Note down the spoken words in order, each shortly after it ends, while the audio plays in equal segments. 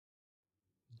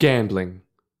Gambling,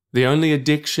 the only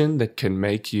addiction that can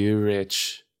make you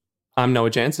rich. I'm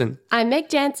Noah Jansen. I'm Meg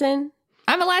Jansen.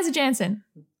 I'm Eliza Jansen.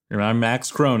 And I'm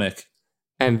Max Kronik.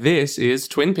 And this is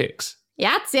Twin Picks.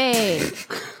 Yahtzee.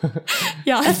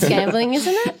 Yeah. That's gambling,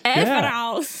 isn't it?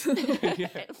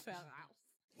 Yeah.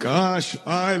 Gosh,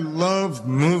 I love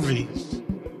movies.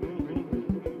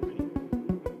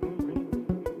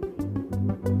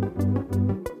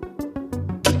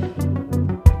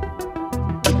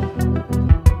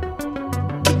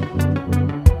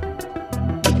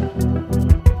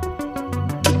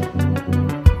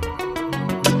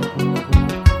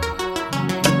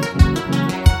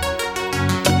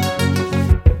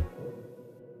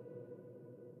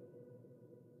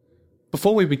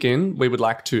 Before we begin, we would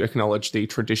like to acknowledge the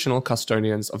traditional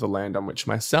custodians of the land on which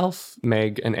myself,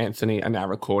 Meg, and Anthony are now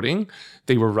recording,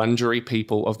 the Wurundjeri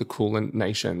people of the Kulin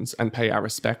Nations, and pay our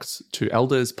respects to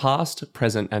elders past,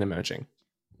 present, and emerging.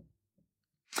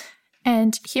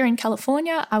 And here in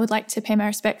California, I would like to pay my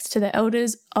respects to the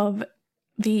elders of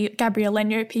the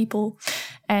Gabrielino people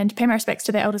and pay my respects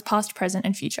to their elders past, present,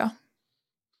 and future.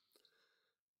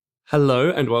 Hello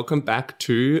and welcome back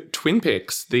to Twin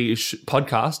Picks, the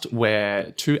podcast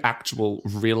where two actual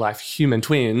real-life human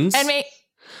twins And me.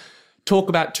 talk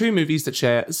about two movies that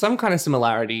share some kind of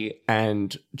similarity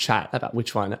and chat about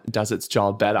which one does its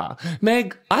job better.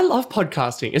 Meg, I love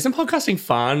podcasting. Isn't podcasting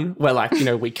fun? Where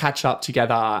we catch up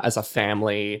together as a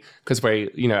family because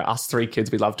us three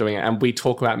kids, we love doing it and we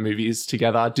talk about movies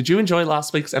together. Did you enjoy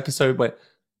last week's episode where,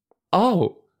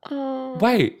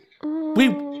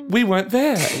 we weren't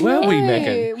there, were we,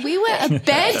 Megan? We were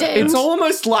abandoned. It's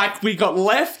almost like we got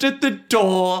left at the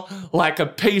door like a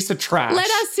piece of trash. Let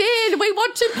us in. We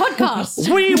want to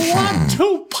podcast. We want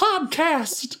to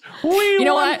podcast. We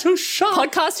want to shop.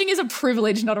 Podcasting is a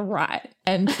privilege, not a right.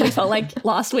 And we felt like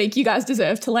last week you guys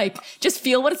deserve to just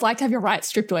feel what it's like to have your rights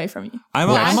stripped away from you. I'm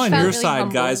on your side,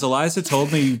 humbled. guys. Eliza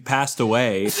told me you passed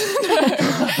away.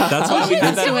 That's why we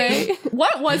did that.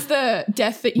 What was the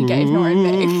death that you gave Nora and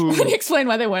Meg? Can you explain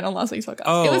why they weren't on last week's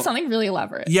podcast? It was something really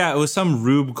elaborate. Yeah, it was some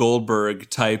Rube Goldberg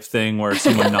type thing where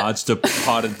someone nudged a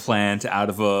potted plant out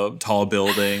of a tall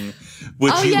building,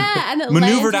 which and it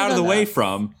maneuvered landed out of the on way us.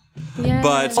 from. Yeah.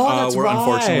 But that's we're right.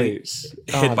 unfortunately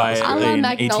hit by I love an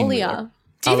Magnolia. 18-wheeler.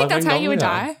 Do you think I that's love how you would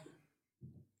Magnolia. die?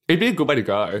 It'd be a good way to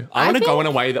go. I want to go in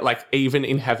a way that, even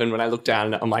in heaven, when I look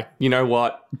down, I'm like, you know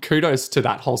what? Kudos to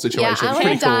that whole situation. Yeah, I want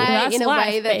Pretty to cool. die That's in a life,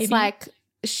 way that's baby. like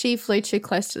she flew too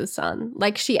close to the sun.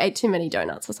 Like she ate too many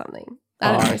donuts or something.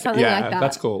 I don't know, something like that.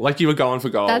 That's cool. Like you were going for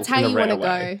gold. That's how in a you rare wanna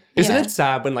way. go. Isn't Yeah. it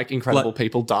sad when incredible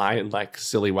people die in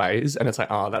silly ways? And it's like,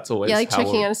 oh, that's always Yeah, like how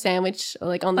choking on a sandwich or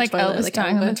on the Like toilet. Elvis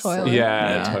dying on the Elvis. toilet.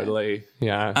 Yeah, totally.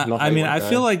 Yeah. not how I you mean, wanna I go.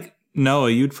 feel like, Noah,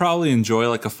 you'd probably enjoy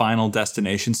a Final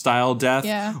Destination style death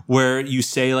where you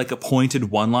say a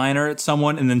pointed one-liner at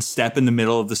someone and then step in the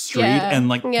middle of the street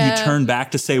and you turn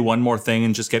back to say one more thing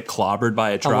and just get clobbered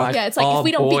by a truck. Yeah, it's like if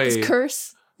we don't beat this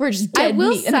curse, we're just dead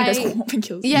meat. And then it goes whoop and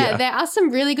kills you. Yeah, there are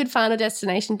some really good Final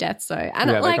Destination deaths though. And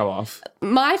they go off.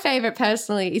 my favorite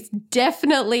personally is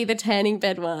definitely the tanning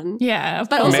bed one. Yeah,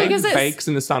 But also Meg because it's bakes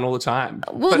in the sun all the time.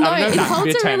 well, but no, I don't know it if that could holds be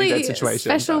a tanning bed really situation.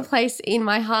 special but place in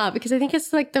my heart because I think it's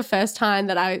the first time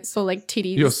that I saw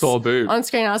titties. You saw a boob. on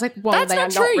screen. I was like, "Whoa, that's they not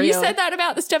are true. not real." You said that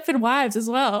about the Stepford Wives as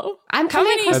well. I'm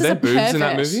coming across Are as there a boobs pervert. in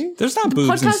that movie? There's not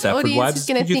boobs in Podcast Stepford audience Wives. is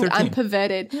going to think I'm PG-13.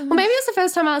 perverted. Well, maybe it was the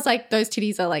first time I was like, those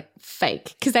titties are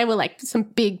fake because they were some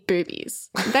big boobies.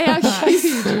 They are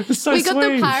huge. So We got the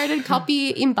sweet. pirated copy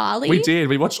in Bali. We did.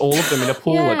 We watched all of them in a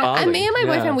pool at Bali. And me and my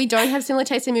Yeah. boyfriend, we don't have similar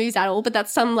tastes in movies at all, but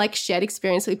that's some shared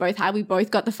experience we both had. We both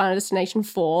got the Final Destination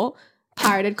 4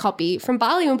 pirated copy from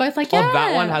Bali. And we're both like, yeah. Oh,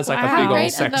 that one has a How big great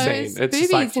old sex are scene. those It's boobies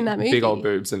just in that movie? big old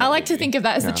boobs in that I like to movie. think of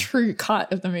that as the true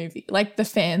cut of the movie, like the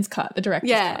fans cut, the director's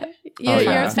Yeah. cut. You're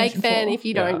yeah. a fake fan if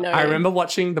you don't know. I remember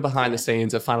watching the behind the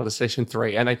scenes of Final Destination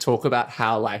 3 and they talk about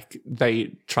how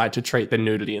they tried to treat the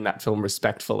nudity in that film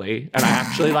respectfully. And I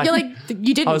actually You're like,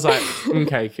 you didn't. I was like,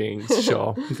 okay, Kings,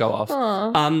 sure, go off.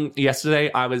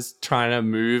 Yesterday I was trying to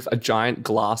move a giant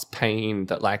glass pane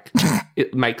that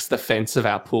it makes the fence of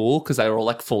our pool because they were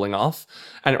all falling off.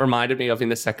 And it reminded me of in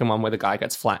the second one where the guy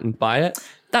gets flattened by it.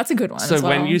 That's a good one. So as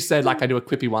well. when you said I do a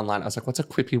quippy one line, I was like, what's a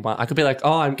quippy one? I could be like,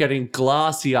 oh, I'm getting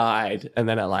glassy eyed. And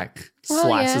then it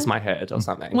slices my head or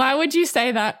something. why would you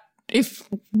say that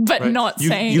not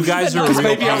saying? You guys are a real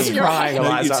Maybe I was pain. crying, No, you'd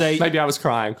Eliza. say- Maybe I was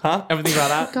crying. Huh? Everything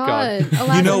about that?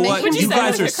 God. You know what? Would you You say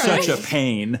guys that are was such a correct?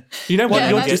 pain. You know what? Yeah,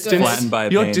 your that's distance, Flattened by a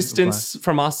your pain. distance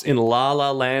from us in La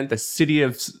La Land, the city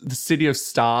of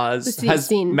stars, The city of has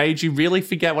sin. made you really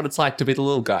forget what it's like to be the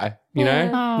little guy. You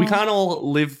know, we can't all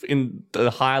live in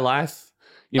the high life.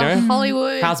 You know,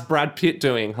 Hollywood. how's Brad Pitt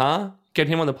doing? Huh? Get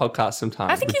him on the podcast sometime.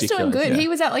 I think he's doing good. Yeah. He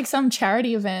was at like some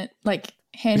charity event, like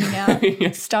handing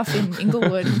out stuff in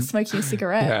Inglewood and smoking a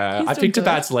cigarette. Yeah, I picked a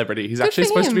bad celebrity. He's actually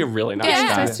supposed to be a really nice Yeah,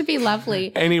 guy. supposed to be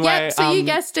lovely. Anyway, yep, so you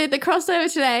guessed it. The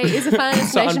crossover today is a Final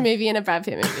Destination movie and a Brad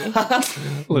Pitt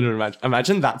movie. Literally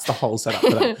imagine that's the whole setup for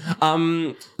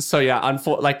that. So yeah,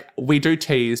 we do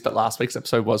tease, but last week's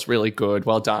episode was really good.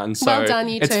 Well done. So well done,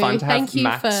 you it's two. fun to have Thank you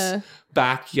Max for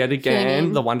back yet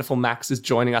again. The wonderful Max is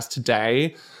joining us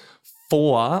today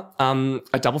for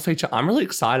a double feature I'm really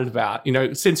excited about. You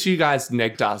know, since you guys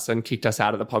negged us and kicked us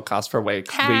out of the podcast for a week,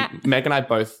 Meg and I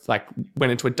both went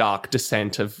into a dark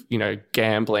descent of, you know,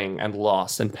 gambling and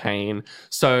loss and pain.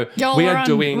 So we are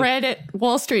doing Reddit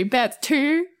Wall Street Bets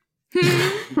 2.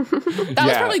 That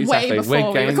was probably way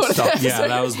before we recorded that. Yeah,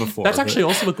 that was before. That's actually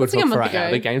also a good hook for right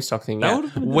now, the GameStop thing. Yeah.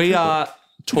 We are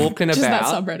talking about that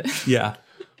subreddit. Yeah.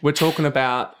 We're talking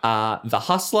about The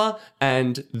Hustler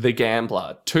and The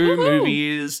Gambler, two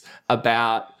movies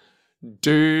about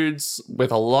dudes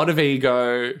with a lot of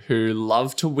ego who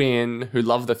love to win, who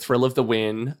love the thrill of the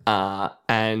win,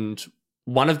 and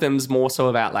one of them's more so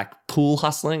about like pool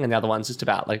hustling and the other one's just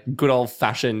about like good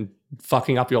old-fashioned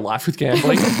fucking up your life with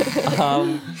gambling.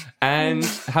 And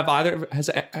has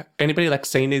anybody like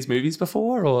seen these movies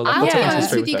before, or like, what's I'll the be honest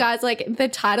history with you it? guys, like the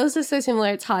titles are so similar,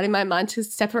 it's hard in my mind to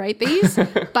separate these.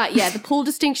 But yeah, the pool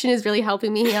distinction is really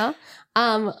helping me here.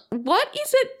 What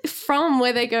is it from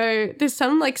where they go, there's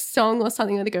some like song or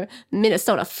something where they go,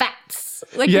 Minnesota Fats.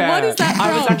 Like, what is that from?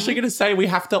 I was actually going to say we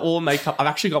have to all make up. I've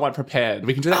actually got one prepared.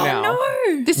 We can do that now.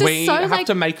 No. This is We so have like,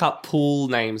 to make up pool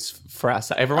names for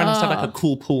us. Everyone has to have like a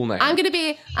cool pool name. I'm gonna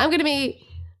be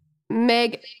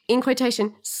Meg, in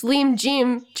quotation, Slim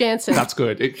Jim Jansen. That's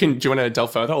good. Do you want to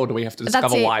delve further, or do we have to discover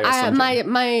That's it. why you're Slim Jim?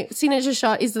 My signature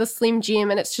shot is the Slim Jim,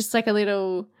 and it's just like a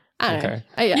little. I don't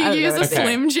know. You use a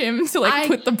Slim Jim to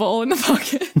put the ball in the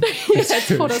pocket.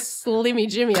 It's called a Slimmy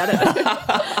Jimmy. I don't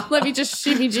know. Let me just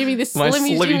shimmy Jimmy this My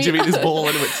Slimmy Jimmy this ball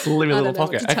into its slimmy little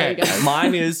pocket. Okay,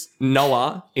 mine is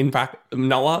Noah,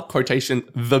 Noah, quotation,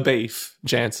 the beef,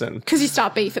 Jansen. Because you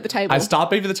start beef at the table. I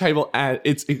start beef at the table and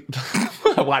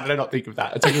why did I not think of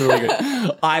that? It's actually really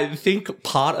good. I think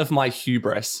part of my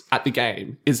hubris at the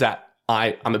game is that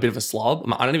I'm a bit of a slob.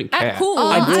 I don't even care. Cool.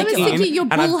 I was thinking you're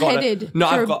bullheaded.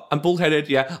 I'm bullheaded.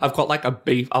 Yeah, I've got like a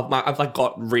beef. I've like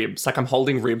got ribs. Like I'm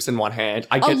holding ribs in one hand.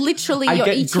 I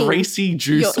get greasy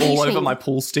juice all over my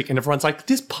pool stick, and everyone's like,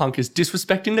 "This punk is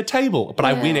disrespecting the table," but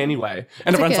I win anyway.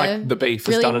 And everyone's like, "The beef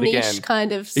has done it again."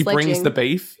 Kind of he brings the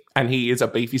beef, and he is a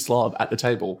beefy slob at the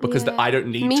table because I don't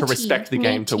need to respect the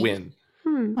game to win.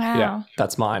 Wow. Yeah,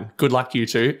 that's mine. Good luck, you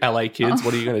two, LA kids.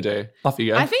 What are you going to do? Off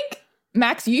you go. I think.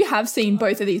 Max, you have seen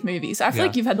both of these movies. I feel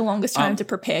like you've had the longest time to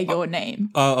prepare your name.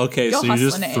 Oh, okay. Your so you're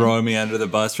just name. throwing me under the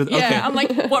bus for Yeah, okay. I'm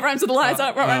like, what rhymes with Eliza?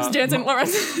 What rhymes with Jansen? What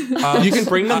rhymes? You can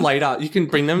bring them later. You can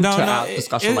bring them to our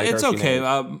discussion later. It's okay.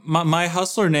 My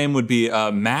hustler name would be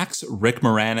Max Rick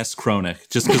Moranis Chronic,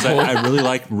 just because I really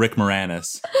like Rick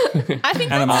Moranis. I think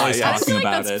and I'm always I talking feel like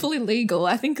about that's it. fully legal.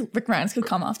 I think Rick Moranis could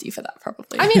come after you for that,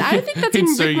 probably. I mean, I don't think that's in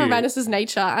He'd sue Rick you. Moranis'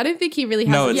 nature. I don't think he really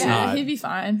has. No, it's yeah, not. he'd be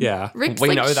fine. Yeah. Rick's We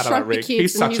like know that shrunk about the Rick. kids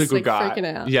He's such and a good guy. Freaking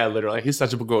out. Yeah, literally. He's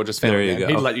such a gorgeous There family you man. go.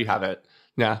 He'd let you have it.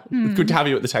 Yeah. Good to have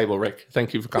you at the table, Rick.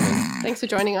 Thank you for coming. Thanks for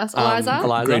joining us, Eliza.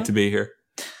 Eliza. Great to be here.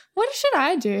 What should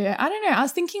I do? I don't know. I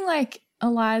was thinking like,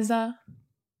 Eliza,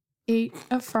 eat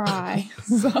a fry.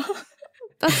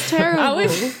 That's terrible. I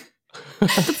would-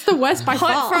 That's the worst by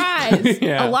hot far. fries.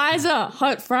 Yeah. Eliza,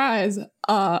 hot fries.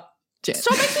 Jen.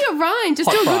 Stop making it rhyme. Just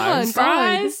Hot do a good fries. one. Go on.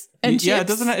 Fries and chips. Yeah, it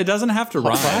doesn't have to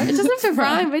rhyme. It doesn't have to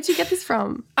rhyme. Where'd you get this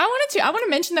from? I want to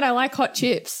mention that I like hot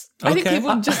chips. I think Okay.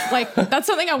 people just like, that's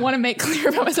something I want to make clear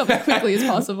about myself as quickly as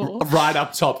possible. Right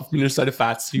up top of Minnesota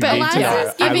Fats. You But need to know.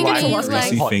 Eliza's giving I me, like like-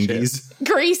 Greasy hot chips. fingies.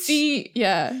 Greasy,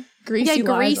 yeah. Greasy Yeah, Liza.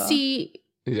 greasy.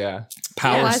 Yeah.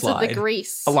 Power Eliza slide. the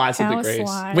grease. Eliza Power the Grease.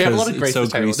 slide. We have a lot of Because grease it's so at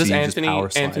the table. Does greasy, you just power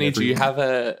slide Anthony, do you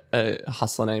everywhere. have a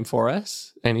hustler name for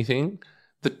us? Anything?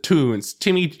 The Tunes.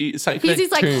 Timmy. His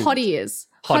is like Tunes. hot ears.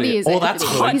 Hot ears. Oh, that's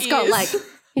Anthony. good. He's got like,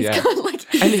 he's Yeah. got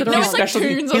like, And ears his that are No, it's hot. like special,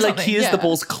 tunes or he like something, hears yeah. the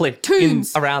balls clicked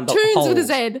Tunes. around the Tunes holes. with a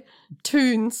Z.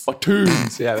 Tunes. Oh,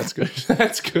 tunes. Yeah, that's good.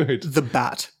 That's good. The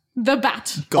bat. The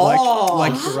bat. Got Oh,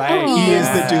 like great. ears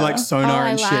Yeah. that do like sonar Oh, I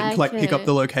and shit, like like pick up it.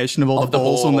 the location of all the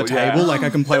balls on the ball, yeah. table. Like I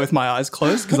can play with my eyes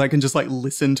closed because I can just like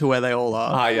listen to where they all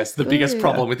are. Ah, yes, the biggest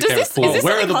problem with the game of pool. Is this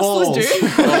Where are something the balls? hustlers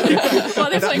do? While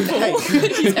they're playing pool.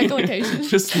 Use echolocation.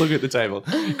 Just look at the table.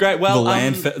 Great. Well,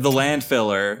 The land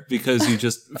filler, because you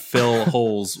just fill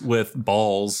holes with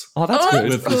balls. oh, that's Oh, good.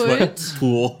 With good. this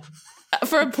pool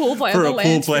For a pool player. for the a pool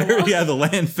land player. filler. Yeah, the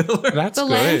land filler. That's The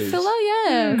good. land filler,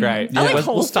 yeah. Great. I like we'll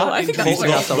hole start filler. I think that's introducing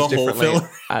great. ourselves The hole differently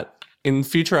filler. in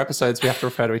future episodes, we have to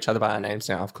refer to each other by our names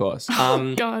now, of course.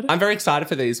 God. I'm very excited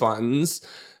for these ones.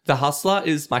 The Hustler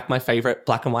is like my favorite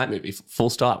black and white movie,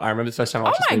 full stop. I remember the first time I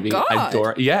watched this movie. God. I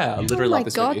adore it. Yeah, I literally love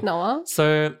this movie. Oh my God, Noah.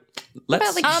 So let's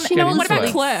What about, like, get Noah, into what about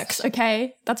it. Clerks?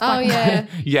 Okay, that's Oh, black and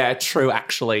yeah. Yeah, true,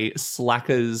 actually.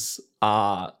 Slackers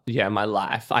are, my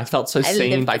life. I felt so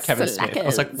seen live by for Kevin Smith. I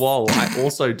was like, slackers. whoa, I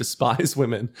also despise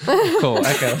women. Cool.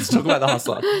 Okay, let's talk about The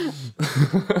Hustler.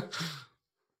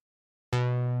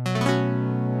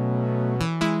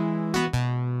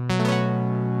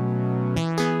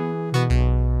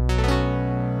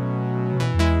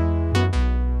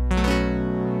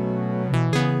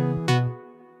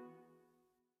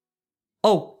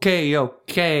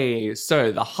 Okay.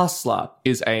 So The Hustler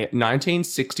is a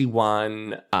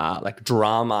 1961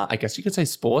 drama, I guess you could say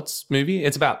sports movie.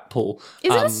 It's about pool.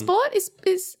 Is it a sport?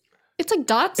 Is it's like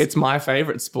darts? It's my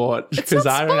favorite sport It's because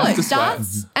not I don't have to sport. sweat.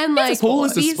 Darts and like Pool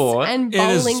is a rugby sport. and It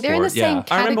is a bowling. They're in the sport, yeah. same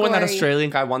category. I remember when that Australian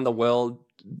guy won the world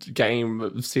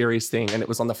game series thing and it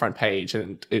was on the front page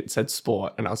and it said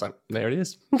sport and I was like, there it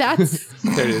is. That's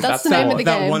There it is. That's the name of the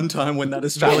That game. one time when that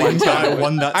Australian guy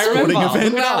won that I sporting remember.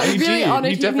 event. Wow, I'm you really did. honoured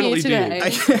You him here definitely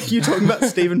today. did. You talking about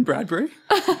Stephen Bradbury?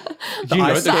 You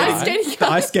know the guy. ice skating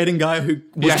The ice skating guy who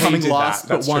was Yeah, he coming did last that.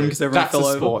 but That's won true. because everyone That's fell a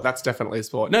over. sport. That's definitely a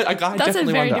sport. No, a guy That's a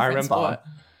definitely very won it. I different remember. sport.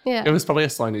 Yeah. It was probably a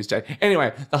slow news day.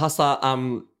 Anyway, The Hustler,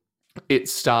 it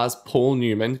stars Paul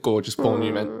Newman, gorgeous Paul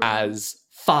Newman, as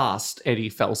Fast Eddie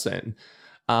Felsen.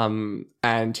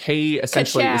 And he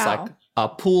essentially is Ka-chow. like a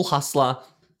pool hustler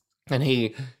and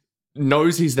he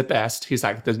knows he's the best. He's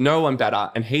like, there's no one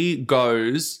better. And he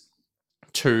goes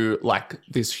to like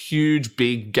this huge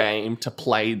big game to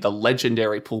play the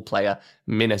legendary pool player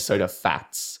Minnesota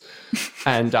Fats.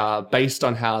 And based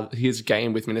on how his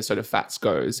game with Minnesota Fats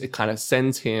goes, it kind of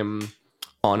sends him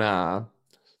on a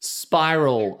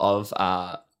spiral of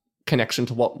connection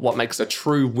to what makes a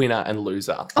true winner and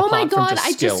loser. Oh my apart from God,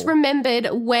 I skill. just remembered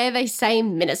where they say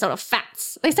Minnesota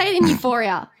Fats. They say it in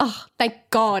Euphoria. Oh, thank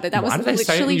God. That was Why do they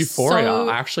say it in literally Euphoria? so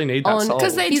I actually need that on- song.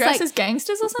 Because they He's dress like- as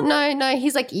gangsters or something? No,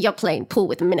 he's like, you're playing pool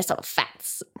with Minnesota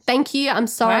Fats. Thank you. I'm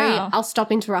sorry. Wow. I'll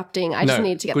stop interrupting. I just No,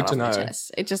 need to get good that off to my know.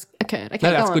 chest. It just occurred. Okay,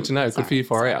 No, that's go good on. to know. Sorry, Good for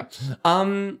Euphoria.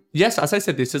 Yes, as I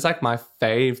said, this is like my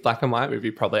fave black and white movie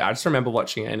probably. I just remember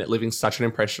watching it and it leaving such an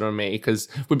impression on me because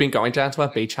we've been going down to our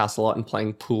beach house a lot and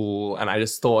playing pool. And I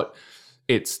just thought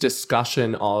its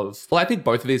discussion of, I think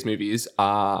both of these movies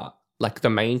are like the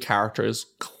main characters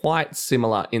quite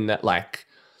similar in that like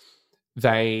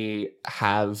they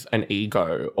have an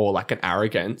ego or like an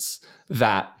arrogance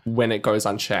that when it goes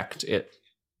unchecked, it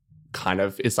kind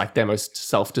of is like their most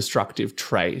self-destructive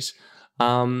trait.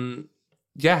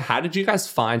 How did you guys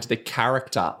find the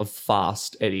character of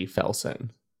Fast Eddie Felsen?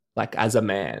 Like as a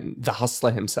man, the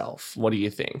hustler himself. What do you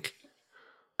think?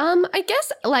 I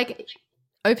guess like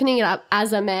opening it up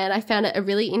as a man, I found it a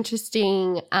really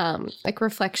interesting like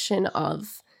reflection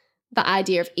of the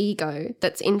idea of ego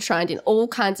that's enshrined in all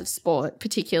kinds of sport,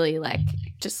 particularly like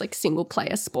just like single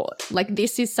player sport. Like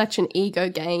this is such an ego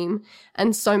game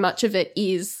and so much of it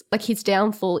is like his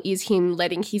downfall is him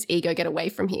letting his ego get away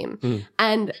from him.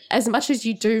 And as much as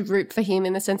you do root for him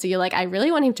in the sense that you're like, I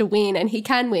really want him to win and he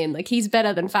can win, like he's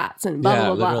better than Fats and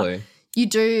blah, blah, blah. You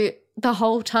do the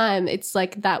whole time. It's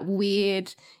like that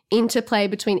weird interplay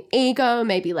between ego,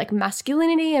 maybe like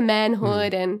masculinity and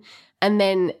manhood and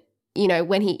then, you know,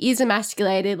 when he is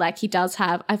emasculated, like he does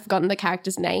have, I've forgotten the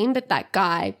character's name, but that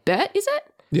guy, Bert, is it?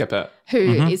 Yeah, but Who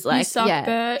is like, You suck, yeah.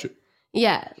 Bert.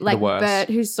 Yeah, like worst. Bert,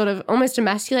 who sort of almost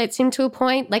emasculates him to a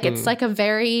point. Like it's like a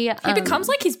very He becomes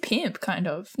like his pimp, kind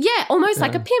of. yeah, almost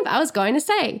like a pimp. I was going to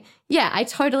say, yeah, I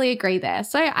totally agree there.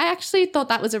 So I actually thought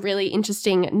that was a really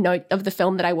interesting note of the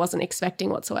film that I wasn't expecting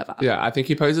whatsoever. yeah, I think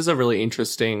he poses a really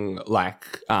interesting like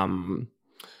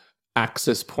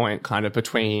axis point kind of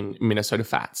between Minnesota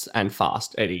Fats and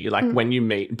Fast Eddie. Like when you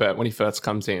meet Bert when he first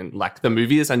comes in, like the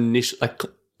movie is initially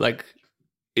like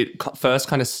it first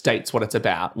kind of states what it's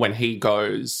about when he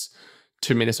goes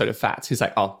to Minnesota Fats. He's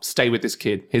like, oh, stay with this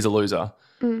kid. He's a loser.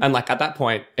 And like at that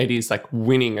point, Eddie's like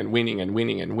winning and winning and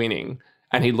winning and winning.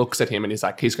 And he looks at him and he's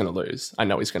like, he's going to lose. I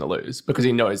know he's going to lose because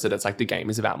he knows that it's like the game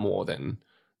is about more than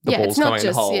the Yeah, ball's it's not going in the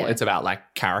just- hole. yeah. It's about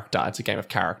like character. It's a game of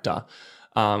character.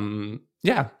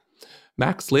 Yeah.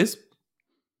 Max, Liz?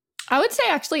 I would say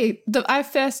actually, I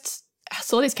first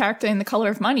saw this character in The Color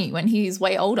of Money when he's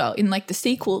way older in like the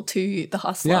sequel to The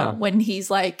Hustler, Yeah. when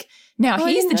he's like, now Oh, I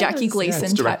he's didn't the know Jackie this. Gleason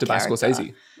It's directed by type character.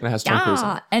 Scorsese and it has Tom Cruise in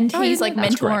it. Yeah, and I he's didn't like know that.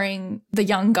 That's mentoring the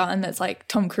young gun that's like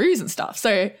Tom Cruise and stuff.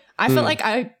 So I felt like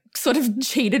I sort of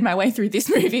cheated my way through this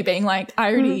movie being like,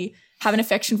 I already have an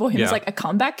affection for him Yeah. as like a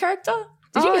comeback character.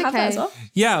 Did you Oh, have that okay. as well?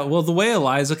 Yeah, well, the way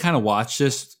Eliza kind of watched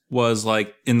this was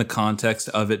like in the context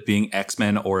of it being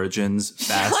X-Men Origins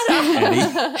Fast Eddie.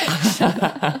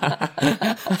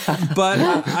 But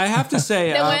I have to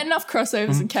say, there weren't enough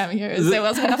crossovers and cameos. There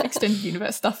wasn't enough extended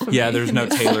universe stuff for me. Yeah, there's no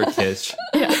Taylor Kitsch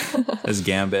as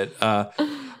Gambit.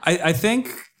 I think.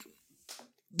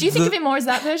 Do you think of it more as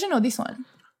that version or this one?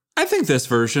 I think this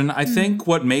version. I think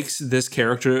what makes this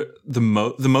character the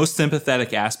most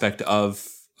sympathetic aspect of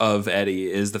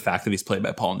Eddie is the fact that he's played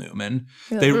by Paul Newman.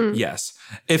 Yes.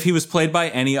 If he was played by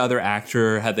any other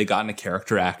actor, had they gotten a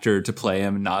character actor to play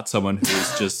him, not someone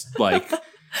who's just like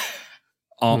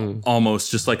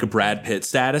almost just like a Brad Pitt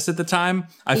status at the time,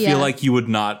 I feel like you would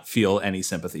not feel any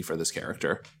sympathy for this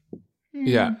character.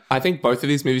 Yeah, I think both of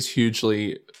these movies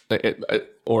hugely,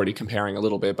 already comparing a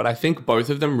little bit, but I think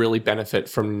both of them really benefit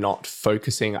from not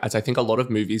focusing, as I think a lot of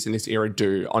movies in this era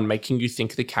do, on making you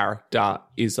think the character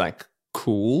is like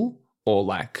cool or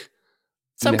like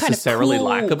some necessarily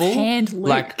kind of cool likable, hand Luke,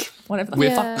 like whatever.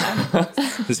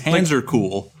 His hands are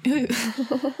cool. This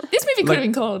movie could have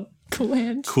been called Cool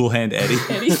Hand. Cool Hand Eddie.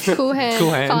 Cool Hand.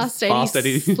 Fast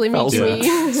Eddie. Slimmy Jimmy.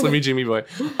 Slimmy Jimmy boy.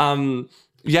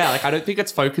 Yeah, like I don't think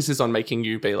its focus is on making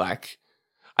you be like,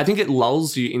 I think it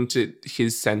lulls you into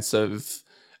his sense of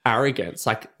arrogance.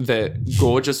 Like the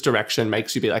gorgeous direction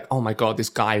makes you be like, oh my God, this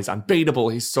guy is unbeatable.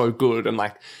 He's so good. And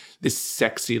like this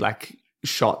sexy like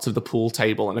shots of the pool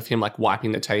table and of him like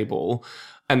wiping the table.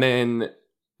 And then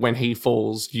when he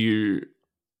falls, you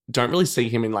don't really see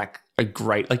him in like a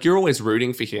great, like you're always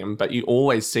rooting for him, but you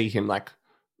always see him like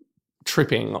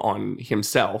tripping on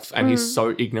himself and he's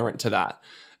so ignorant to that.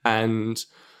 And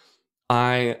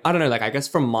I don't know, like I guess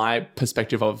from my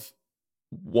perspective of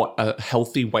what a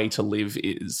healthy way to live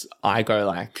is, I go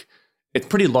like, it's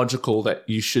pretty logical that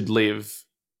you should live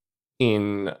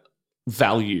in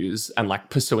values and like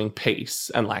pursuing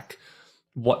peace and like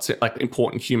what's it like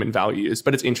important human values.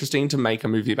 But it's interesting to make a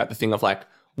movie about the thing of like,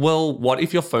 well, what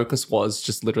if your focus was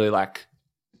just literally like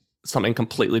something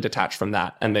completely detached from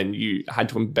that, and then you had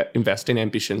to invest in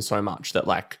ambition so much that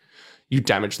like you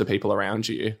damage the people around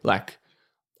you. Like,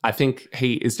 I think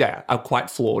he is, a quite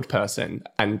flawed person,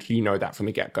 and you know that from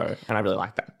the get-go, and I really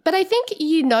like that. But I think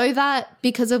you know that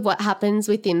because of what happens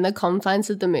within the confines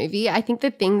of the movie. I think the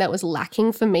thing that was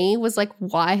lacking for me was like,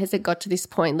 why has it got to this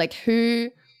point? Like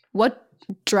what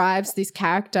drives this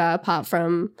character apart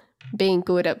from being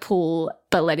good at pool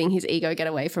but letting his ego get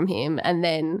away from him, and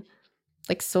then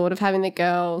like sort of having the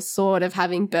girl, sort of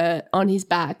having Bert on his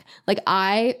back. Like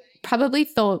I probably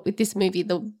thought with this movie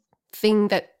the thing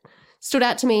that stood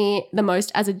out to me the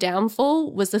most as a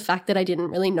downfall was the fact that I didn't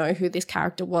really know who this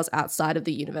character was outside of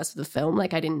the universe of the film.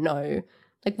 Like I didn't know,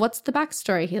 like what's the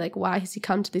backstory here? Like why has he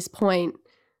come to this point?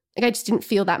 Like I just didn't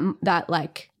feel that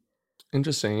like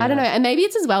interesting. Yeah. I don't know. And maybe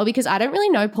it's as well because I don't really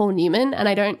know Paul Newman, and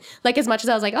I don't like as much as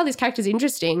I was like, oh, this character's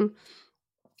interesting.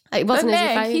 It wasn't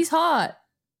as if he's hot.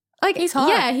 Like he's hot.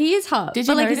 Yeah, he is hot. Did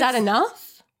you like, notice? Is that enough?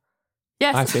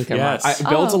 Yes. I think it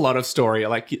builds a lot of story.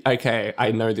 Like, okay,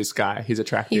 I know this guy. He's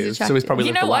attractive. So he's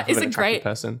probably the life of an attractive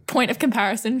person. Point of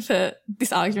comparison for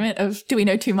this argument of, do we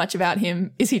know too much about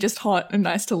him? Is he just hot and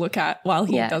nice to look at while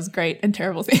he does great and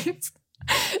terrible things?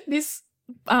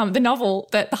 The novel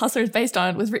that The Hustler is based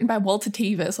on was written by Walter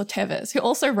Tevis, who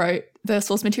also wrote the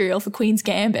source material for Queen's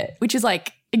Gambit, which is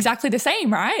like exactly the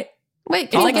same, right? Wait,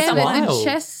 it's like the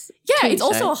chess. Yeah, it's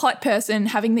also a hot person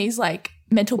having these like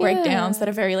mental breakdowns that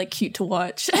are very like cute to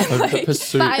watch. Like, the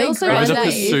pursuit, but I also know that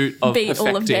pursuit of beat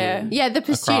all of their the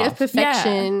pursuit of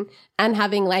perfection and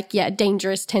having like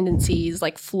dangerous tendencies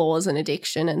like flaws and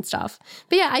addiction and stuff.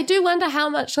 But yeah, I do wonder how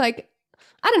much like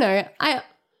I don't know.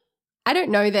 I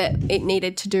don't know that it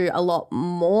needed to do a lot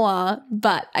more,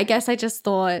 but I guess I just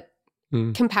thought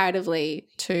comparatively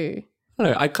to. I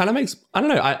don't know. It kind of makes. I don't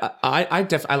know.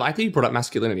 I like that you brought up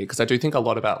masculinity because I do think a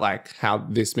lot about like how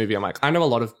this movie. I'm like, I know a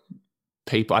lot of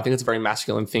people. I think it's a very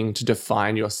masculine thing to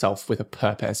define yourself with a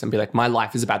purpose and be like, my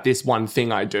life is about this one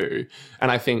thing I do.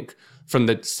 And I think from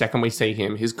the second we see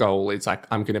him, his goal is like,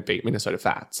 I'm going to beat Minnesota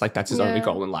Fats. Like that's his only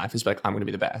goal in life is like, I'm going to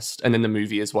be the best. And then the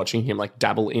movie is watching him like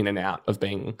dabble in and out of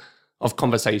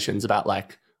conversations about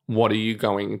like, what are you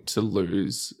going to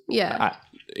lose?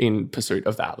 In pursuit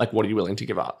of that, like what are you willing to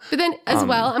give up? But then as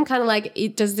well, I'm kind of like,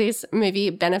 does this movie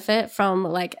benefit from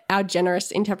like our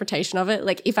generous interpretation of it?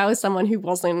 Like if I was someone who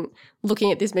wasn't looking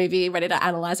at this movie ready to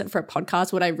analyze it for a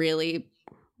podcast, would I really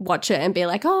watch it and be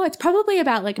like, oh, it's probably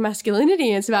about like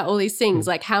masculinity and it's about all these things?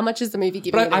 Like how much is the movie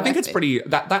giving? But I think it's pretty,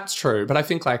 that's true, but I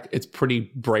think like it's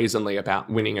pretty brazenly about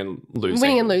winning and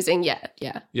losing. Yeah.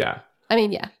 I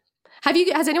mean,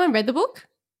 has anyone read the book?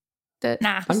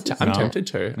 Nah. I'm tempted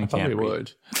to. I probably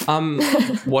would.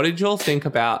 What did you all think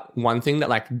about one thing that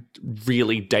like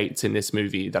really dates in this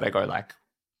movie that I go like,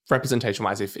 representation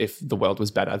wise, if the world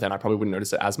was better, then I probably wouldn't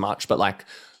notice it as much. But like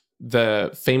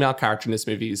the female character in this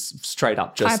movie is straight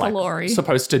up just like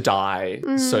supposed to die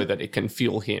so that it can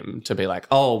fuel him to be like,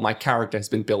 oh, my character has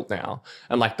been built now.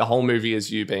 And like the whole movie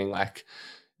is you being like,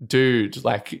 dude,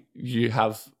 like you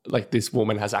have like this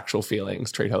woman has actual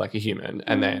feelings, treat her like a human.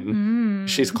 And then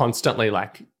she's constantly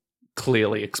like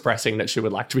clearly expressing that she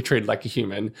would like to be treated like a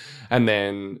human. And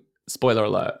then, spoiler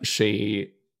alert,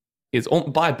 she is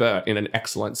by Bert in an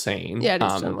excellent scene. Yeah, it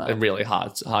is so well. A really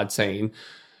hard scene.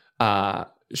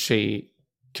 She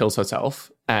kills herself,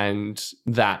 and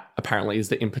that apparently is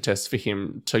the impetus for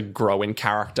him to grow in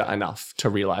character enough to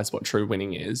realize what true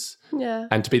winning is. Yeah.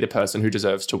 And to be the person who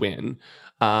deserves to win.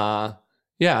 I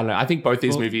don't know. I think both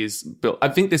these movies I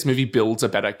think this movie builds a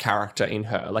better character in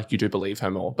her. Like you do believe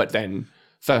her more, but then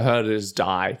for her to just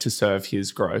die to serve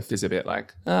his growth is a bit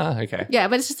like, okay. Yeah,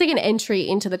 but it's just like an entry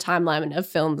into the timeline of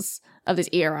films of this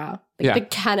era. Like the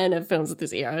canon of films of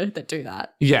this era that do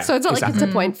that. Yeah. So it's not like it's a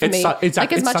point for me. Like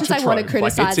as much as I want to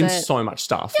criticize it's in so much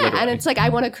stuff. Yeah, literally. and it's like I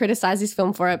want to criticize this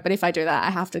film for it, but if I do that, I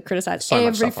have to criticize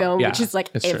every film, which is like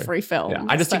every film. Yeah.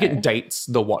 I just think it dates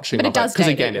the watching of it. Because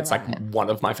again, it's like one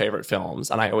of my favorite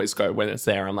films. And I always go when it's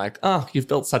there, I'm like, oh, you've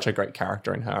built such a great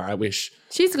character in her. I wish.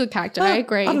 She's a good character. I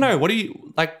agree. I don't know. What do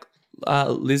you like?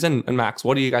 Liz and Max,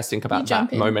 what do you guys think about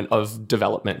that moment of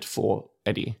development for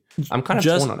Eddie? I'm kind of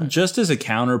torn on it. Just as a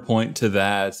counterpoint to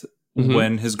that,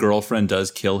 when his girlfriend does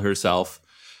kill herself,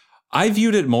 I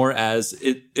viewed it more as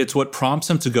it's what prompts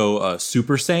him to go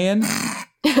Super Saiyan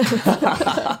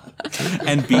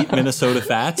and beat Minnesota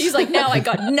Fats. He's like, now I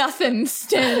got nothing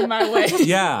standing in my way.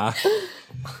 Yeah.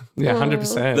 Yeah,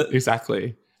 100%.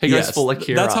 Exactly. He goes full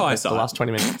Akira. That's how I saw the last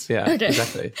 20 minutes. Yeah,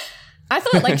 exactly. I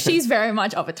thought like she's very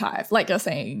much of a type, like you're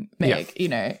saying, Meg. You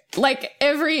know, like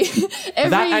every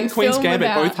that and Queen's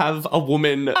Gambit both have a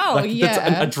woman that's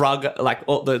a drug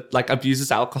like abuses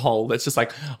alcohol. That's just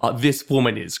like this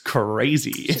woman is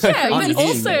crazy. Yeah, and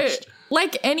also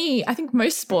like I think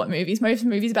most sport movies, most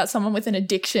movies about someone with an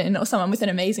addiction or someone with an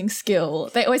amazing skill,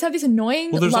 they always have this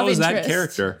annoying there's love always interest. That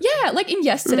character. Yeah, like in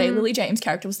Yesterday, Lily James'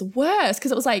 character was the worst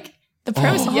because it was like. The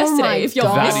premise of Yesterday, if you're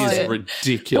that is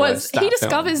ridiculous. Was he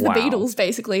discovers the Beatles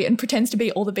basically and pretends to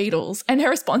be all the Beatles, and her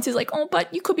response is like, "Oh,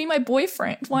 but you could be my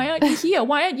boyfriend. Why aren't you here?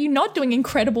 Why aren't you not doing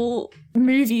incredible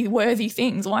movie-worthy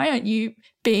things? Why aren't you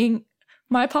being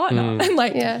my partner?" And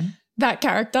like that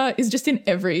character is just in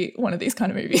every one of these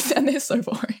kind of movies, and they're so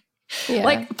boring. Yeah.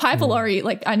 Like Piper Laurie,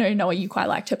 like I know Noah, you quite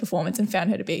liked her performance and found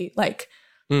her to be like,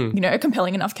 you know, a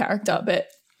compelling enough character, but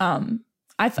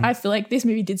I feel like this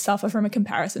movie did suffer from a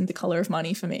comparison to Colour of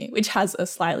Money for me, which has a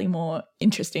slightly more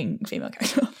interesting female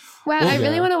character. Wow, I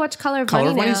really want to watch Colour of Money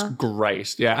now. Colour of Money is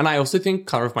great, yeah. And I also think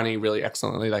Colour of Money really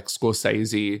excellently, like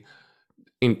Scorsese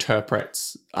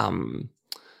interprets,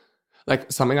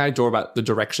 like something I adore about the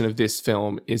direction of this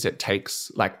film is it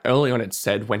takes, like early on it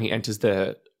said when he enters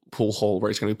the pool hall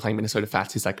where he's going to be playing Minnesota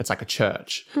Fats, he's like, it's like a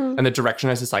church. And the direction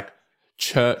has this like,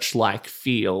 church-like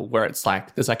feel where it's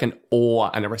like there's like an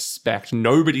awe and a respect.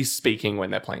 Nobody's speaking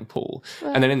when they're playing pool.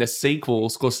 Right. And then in the sequel,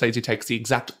 Scorsese takes the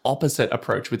exact opposite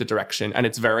approach with the direction. And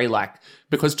it's very like,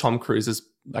 because Tom Cruise is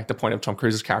like the point of Tom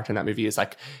Cruise's character in that movie is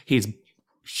like he's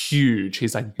huge.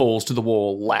 He's like balls to the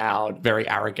wall, loud, very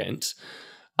arrogant.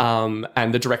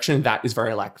 And the direction of that is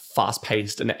very like fast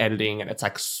paced and editing and it's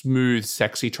like smooth,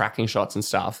 sexy tracking shots and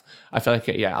stuff. I feel like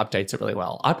it, updates it really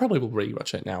well. I probably will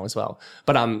rewatch it now as well.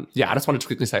 But I just wanted to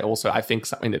quickly say also, I think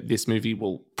something that this movie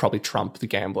will probably trump The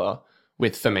Gambler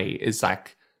with for me is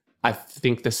like, I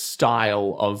think the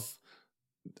style of,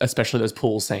 especially those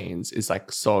pool scenes is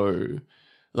like so,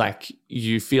 like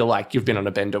you feel like you've been on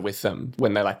a bender with them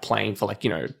when they're like playing for like,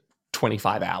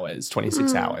 25 hours,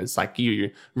 26 hours. Like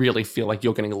you really feel like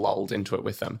you're getting lulled into it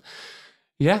with them.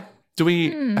 Yeah. Do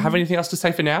we have anything else to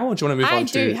say for now or do you want to move on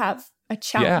to... I do have a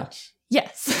challenge. Yeah.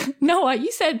 Yes. Noah, you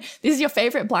said this is your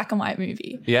favorite black and white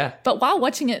movie. Yeah. But while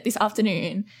watching it this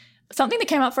afternoon, something that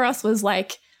came up for us was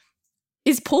like,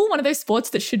 is pool one of those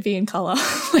sports that should be in colour?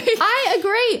 I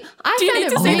agree.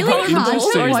 I found it really hard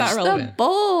to watch the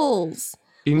balls.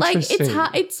 Like it's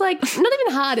hard. It's like not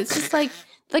even hard. It's just like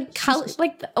the color,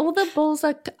 like all the balls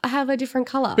have a different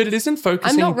color. But it isn't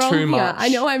focusing I'm not wrong too here. much. I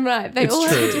know I'm right. They all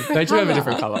have a different color. They do have a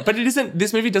different color. But it isn't.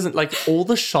 This movie doesn't like all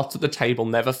the shots at the table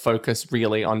never focus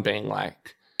really on being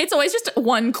like. It's always just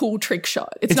one cool trick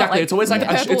shot. It's exactly. not like it's always like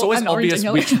it's always obvious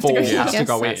which ball has to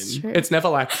go in. True. It's never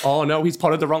like, oh no, he's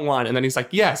potted the wrong one, and then he's like,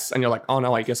 yes, and you're like, oh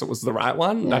no, I guess it was the right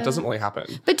one. That doesn't really happen.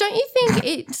 But don't you think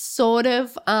it sort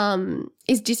of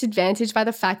is disadvantaged by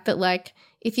the fact that, like,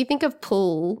 if you think of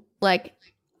pool, like,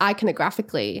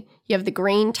 iconographically, you have the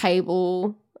green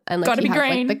table and, like, Gotta you be have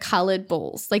green. like the coloured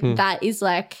balls. Like that is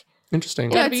like,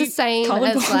 Interesting. you know, it's the same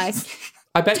coloured as balls. like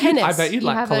I bet tennis. you'd You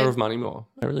like have Colour a- of Money more.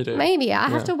 I really do. maybe I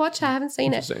have to watch it. I haven't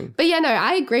seen it. Interesting. But yeah, no,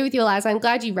 I agree with you, Eliza. I'm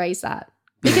glad you raised that.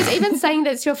 Because even saying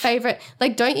that it's your favorite,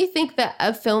 like, don't you think that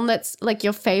a film that's like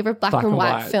your favorite black and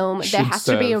white film, there should has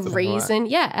to be a serve the black and white. reason?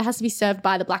 Yeah, it has to be served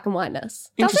by the black and whiteness.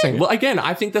 Interesting. Well, again,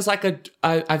 I think there's like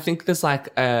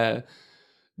a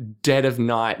dead of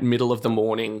night, middle of the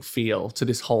morning feel to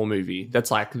this whole movie. That's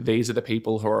like, these are the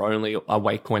people who are only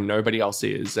awake when nobody else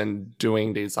is and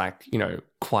doing these, like, you know,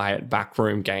 quiet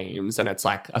backroom games. And it's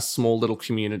like a small little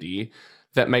community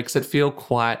that makes it feel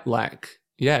quite like,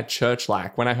 yeah,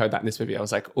 church-like. When I heard that in this movie, I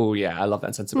was like, oh yeah, I love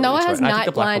that sensibility. Noah to has it. And I think night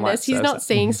the black and white blindness. He's serves not it.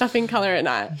 seeing stuff in colour at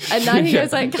night. At night he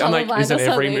goes like I'm like, colourblind isn't or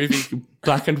something. every movie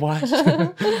black and white?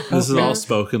 This is all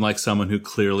spoken like someone who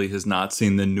clearly has not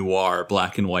seen the noir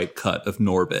black and white cut of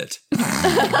Norbit.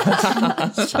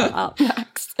 Shut up,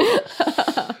 Max.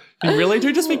 You really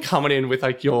do just be coming in with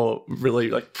like your really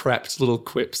like prepped little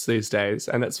quips these days,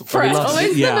 and it's For we love it.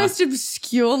 always Yeah. the most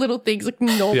obscure little things like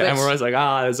Norbit. Yeah, and we're always like,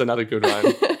 there's another good one.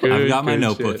 I've got my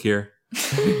notebook here.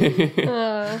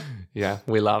 Yeah,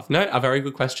 we love. No, a very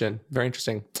good question. Very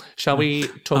interesting. Shall we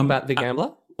talk about The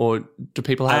Gambler? Or do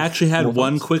people have I actually had more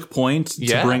one thoughts? quick point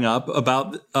to bring up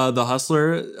about The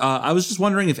Hustler. I was just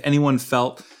wondering if anyone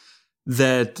felt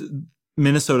that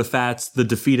Minnesota Fats, the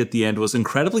defeat at the end, was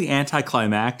incredibly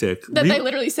anticlimactic. That they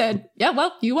literally said, yeah,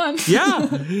 well, you won. Yeah.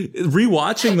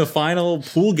 Rewatching the final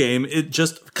pool game, it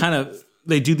just kind of,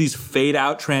 they do these fade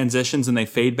out transitions and they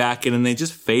fade back in and they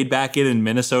just fade back in, and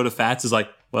Minnesota Fats is like,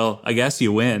 well, I guess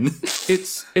you win.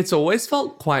 It's always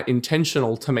felt quite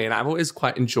intentional to me, and I've always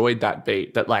quite enjoyed that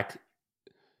beat, that like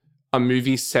a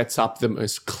movie sets up the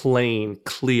most clean,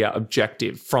 clear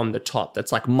objective from the top.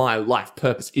 That's like, my life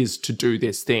purpose is to do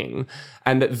this thing.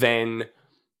 And that then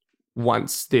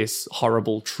once this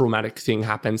horrible, traumatic thing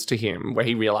happens to him, where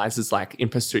he realizes, like, in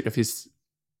pursuit of his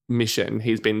mission,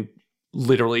 he's been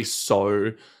literally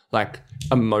so like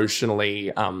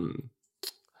emotionally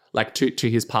like to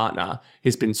his partner,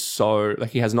 he's been so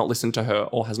like, he has not listened to her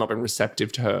or has not been receptive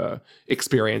to her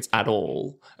experience at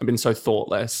all, and been so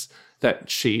thoughtless that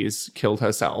she's killed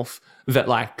herself, that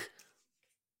like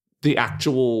the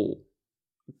actual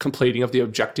completing of the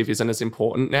objective isn't as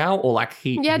important now, or like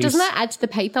doesn't that add to the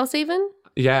pathos even?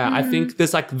 Yeah, I think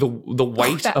there's like the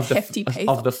weight that of hefty the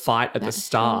pathos. fight at the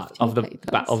start of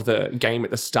the game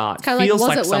at the start kinda like, feels was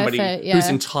like it worth somebody it? Yeah. whose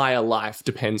entire life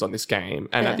depends on this game,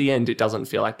 and at the end it doesn't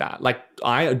feel like that. Like,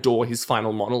 I adore his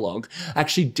final monologue. I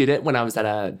actually did it when I was at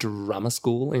a drama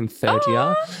school in third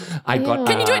year. I got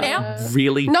Can you do it now?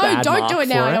 really No, bad don't mark do it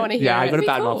now. for I don't wanna hear Yeah, I it. got a It'd be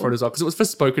bad mark cool. for it as well, because it was for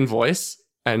spoken voice,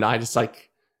 and I just like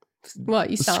What,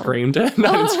 you sung? screamed it. No,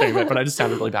 I didn't scream it, but I just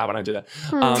sounded really bad when I did it.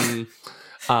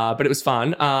 But it was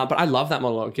fun. But I love that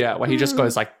monologue, where he just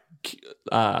goes like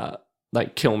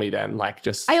kill me then, like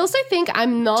just. I also think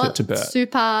I'm not to Bert.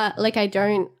 super, like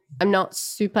I'm not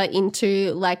super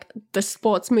into like the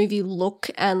sports movie look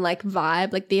and like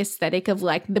vibe, like the aesthetic of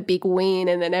like the big win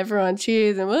and then everyone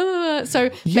cheers and so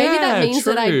maybe that Yeah, means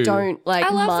that I true. don't like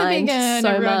I love the mind big and so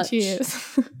everyone much.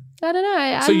 cheers. I don't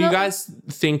know. So you guys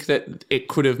think that it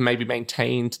could have maybe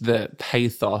maintained the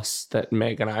pathos that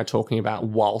Meg and I are talking about,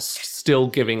 whilst still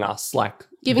giving us like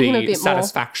Giving him a the bit more.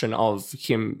 satisfaction of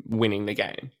him winning the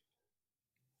game?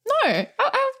 No,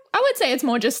 I would say it's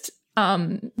more just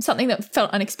something that felt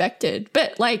unexpected.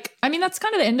 But like, I mean, that's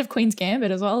kind of the end of Queen's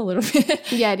Gambit as well, a little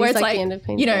bit. Yeah, it Where is it's like the end of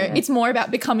Queen's you know, Gambit. it's more about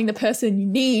becoming the person you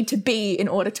need to be in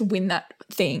order to win that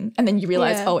thing, and then you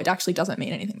realize, Yeah. oh, it actually doesn't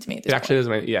mean anything to me at this It actually point.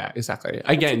 doesn't mean, yeah, exactly.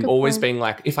 Again, good always point. being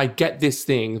like, if I get this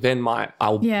thing, then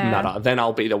I'll Yeah. nutter, then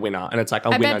I'll be the winner. And it's like, a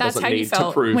I bet winner that's doesn't how you need to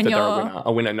felt prove when that they're a you're- winner.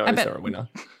 A winner knows bet- they're a winner.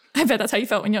 I bet that's how you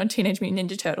felt when you're on Teenage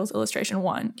Mutant Ninja Turtles Illustration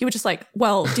 1. You were just like,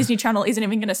 well, Disney Channel isn't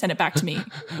even going to send it back to me.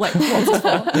 Like, what's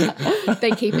this for?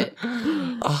 They keep it.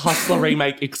 A Hustler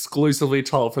remake exclusively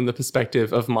told from the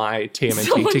perspective of my TMNT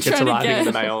Someone tickets trying to arriving in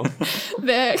the get- mail.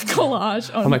 Their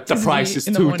collage on I'm like, the Disney price is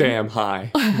in the too morning. damn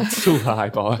high. It's too high,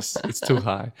 boss. It's too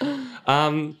high.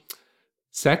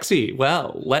 Sexy.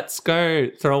 Well, let's go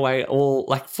throw away all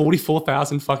like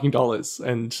 $44,000 fucking dollars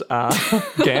and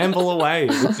gamble away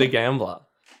with The Gambler.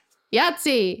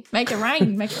 Yahtzee. Make it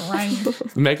rain, make it rain.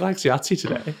 Meg likes Yahtzee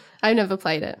today. I've never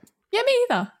played it. Yeah, me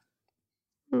either.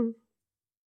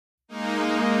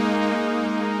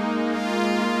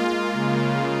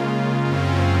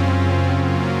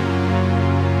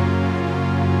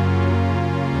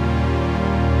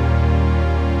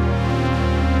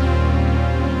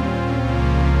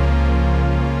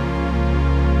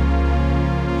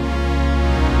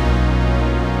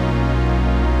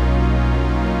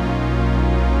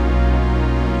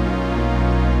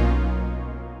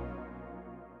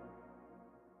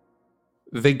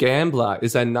 The Gambler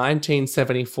is a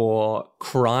 1974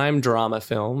 crime drama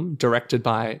film directed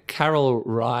by Carol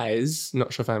Rise.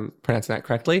 Not sure if I'm pronouncing that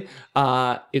correctly.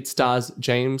 It stars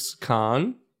James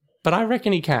Caan, but I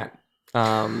reckon he can.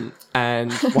 And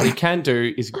what he can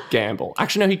do is gamble.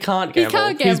 Actually, no, he can't gamble. He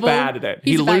can't gamble. He's bad at it.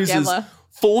 He's he a bad loses gambler.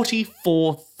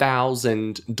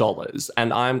 $44,000,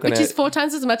 and I'm going to... Which is 4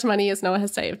 times as much money as Noah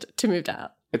has saved to move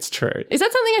out. It's true. Is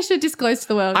that something I should disclose to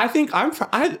the world? I think I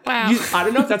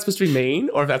don't know if that's supposed to be mean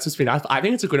or if that's supposed to be nice. I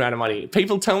think it's a good amount of money.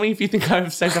 People, tell me if you think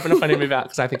I've saved up enough money to move out,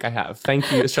 because I think I have. Thank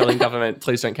you, Australian government.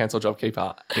 Please don't cancel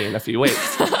JobKeeper in a few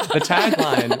weeks. The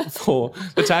tagline for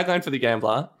The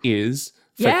Gambler is,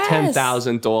 for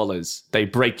 $10,000, they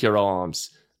break your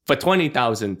arms. For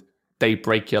 $20,000, they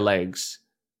break your legs.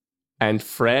 And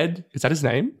Fred, is that his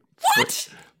name? What?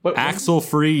 Axel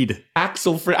Freed.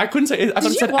 Axel Freed. I couldn't say it. I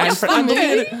thought it said and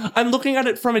Fred. I'm looking at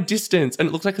it from a distance, and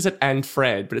it looks like it said and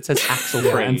Fred, but it says Axel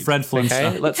Freed. And Fred Flintstone.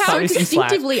 Okay? Let's How cut me some slack.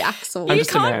 distinctively Axel. You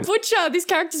can't butcher this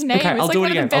character's name. Okay, it's I'll like do it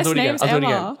one again. of the best names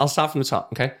ever. I'll start from the top,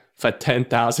 okay? For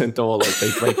 $10,000,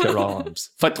 they break your arms.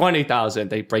 For $20,000,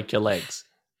 they break your legs.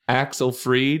 Axel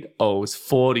Freed owes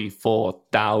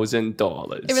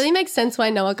 $44,000. It really makes sense why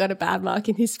Noah got a bad mark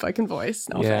in his spoken voice.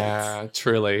 No Yeah, offense.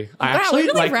 truly. I Wow, actually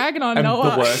we're really ragging on am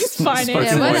Noah. the worst He's fine. spoken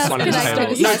Yeah, what voice else one in could the I table.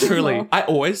 criticize No, him truly. for? I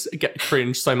always get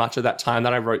cringed so much at that time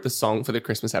that I wrote the song for the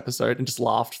Christmas episode and just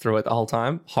laughed through it the whole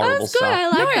time. Horrible That's good. stuff. I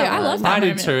like No, that. I one. love that. I did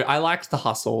moment. too. I liked the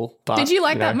hustle. But, Did you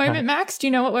like that know, moment, Max? Do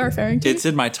you know what we're referring to? It's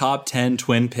in my top 10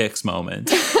 Twin Picks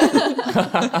moments. We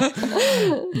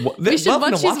should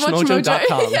watch his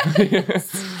Mojo.com.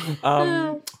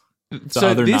 The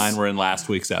other 9 were in last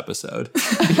week's episode.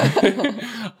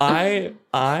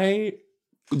 I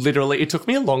literally, it took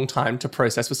me a long time to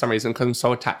process for some reason, because I'm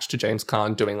so attached to James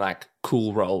Caan doing like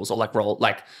cool roles, or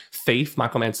like Thief,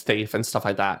 Michael Mann's Thief and stuff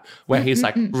like that, where he's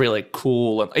like really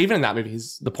cool. And even in that movie,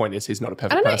 the point is he's not a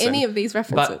perfect I don't know person. any of these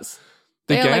references.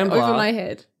 The They're Gambler, like over my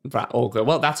head. Right, all good.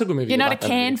 Well, that's a good movie. You're not a like that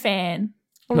Can movie. fan.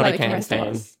 Not Like a Can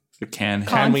fan. The can.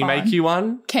 Can we fan. make you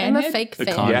one? Can I'm a fake The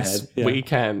fan. con- Yes, head, yeah. we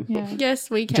can. Yeah. Yes,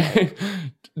 we can.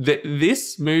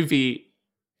 This movie,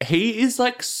 he is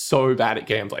like so bad at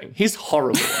gambling. He's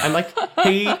horrible. And like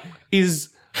he is,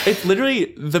 it's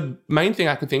literally the main thing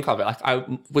I could think of. Like I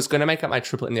was going to make up my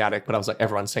triplet in the attic, but I was like,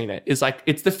 everyone's seen it. Is like,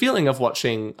 it's the feeling of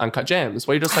watching Uncut Gems,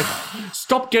 where you're just like,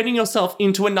 stop getting yourself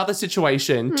into another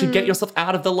situation to get yourself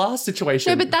out of the last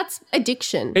situation. No, but that's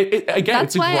addiction. Again, That's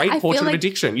it's a why great I feel portrait like- of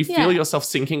addiction. You yeah. feel yourself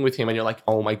sinking with him, and you're like,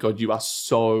 oh my God, you are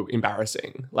so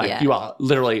embarrassing. Like Yeah. you are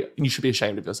literally, you should be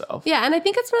ashamed of yourself. Yeah, and I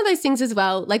think it's one of those things as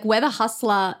well, like where the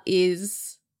hustler is.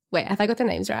 Wait, have I got the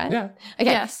names right? Yeah.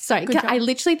 Okay. Yes. Sorry. Good job. I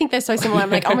literally think they're so similar. I'm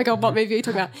like, oh my God, what movie are you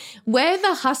talking about? Where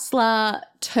the hustler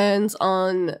turns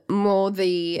on more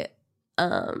the,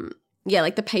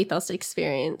 like the pathos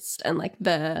experienced and like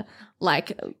the,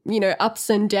 like, ups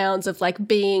and downs of like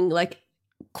being like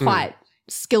quite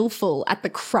skillful at the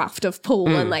craft of pool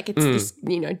and like it's this,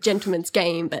 gentleman's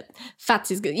game, but Fats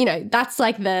is good. That's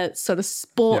like the sort of Yeah.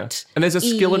 sport. And there's a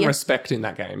skill and respect in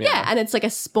that game. Yeah, and it's like a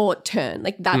sport turn.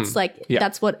 Like that's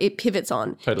that's what it pivots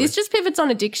on. Totally. This just pivots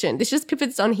on addiction. This just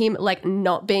pivots on him like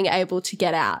not being able to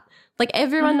get out. Like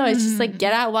everyone knows, just like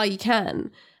get out while you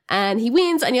can. And he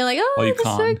wins, and you're like, oh, Well, you that's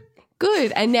so can't.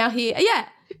 good. And now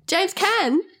James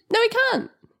can. No, he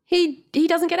can't. He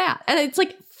doesn't get out, and it's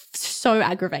like so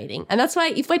aggravating. And that's why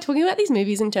if we're talking about these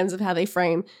movies in terms of how they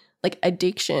frame like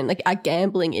addiction, like a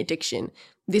gambling addiction,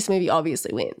 this movie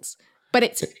obviously wins. But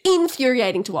it's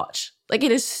infuriating to watch. Like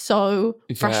it is so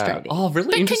frustrating. Oh, really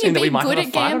But can interesting you that we be might good have a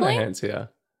at fight on our gambling? hands here.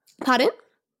 Pardon?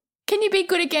 Can you be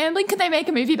good at gambling? Could they make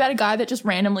a movie about a guy that just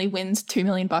randomly wins $2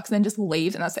 million and then just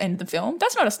leaves and that's the end of the film?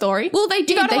 That's not a story. Well, they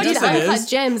did. gotta They watch did it. Yes, it Uncut is.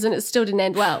 Gems, and it still didn't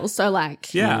end well. So,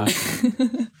 like, Yeah.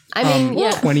 I mean,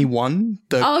 yeah. 21.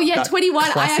 Oh, yeah, that 21.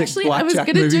 I classic actually- I was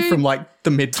blackjack gonna movie do- from like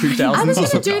the mid 2000s. I was or going to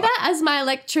something. do that as my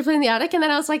like triplet in the attic, and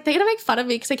then I was like, they're going to make fun of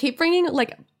me because I keep bringing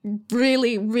like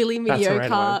really, really That's a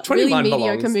random one. mediocre, really 21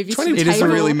 mediocre belongs. movies. 20 to the It is a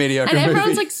table. really mediocre and everyone's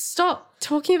movie. like, stop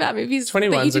talking about movies that 21's you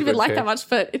a didn't even good like pick. that much,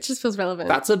 but it just feels relevant.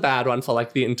 That's a bad one for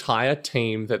like the entire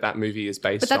team that movie is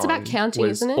based on. But that's about counting,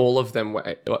 was isn't it? All of them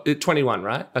were 21,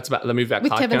 right? That's about the movie about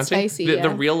With card Kevin counting. Spacey, the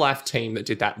yeah. real life team that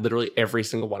did that, literally every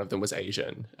single one of them was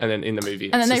Asian. And then in the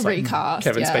movie, And it's then just, they like, recast,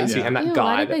 Kevin yeah. Spacey Yeah. and that Ew, why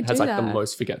guy did they that has do like the that?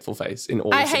 most forgetful face in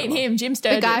all. I of hate cinema. him, Jim the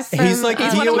Sturgis. guy from He's like,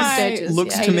 He's he one of always my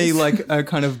looks to me like a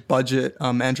kind of budget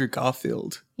Andrew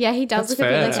Garfield. yeah, he does That's look a bit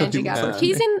fair. like Andrew Yeah. Garfield.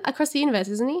 He's in Across the Universe,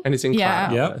 isn't he? And it's in Yeah.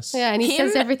 Krampus. Yeah, and he Him-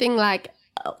 says everything like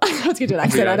I was going to do an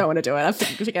accent. I don't want to do it. I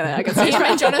forget it. I got Him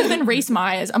and Jonathan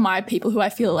Rhys-Meyers are my people who I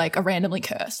feel like are randomly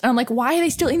cursed. And I'm like, why are they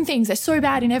still in things? They're so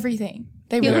bad in everything.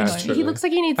 They really don't. He looks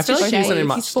like he needs to shave.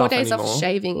 He's 4 days off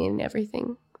shaving and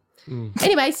everything.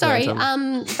 Anyway, sorry.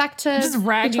 Back to just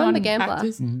ragging on the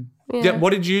Gambler. Yeah. What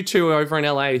did you two over in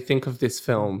LA think of this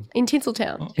film? In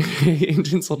Tinseltown. In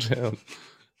Tinseltown.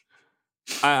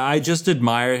 I just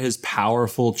admire his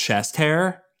powerful chest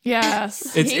hair.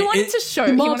 Yes. He wanted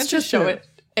to show it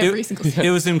every single time.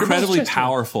 It was incredibly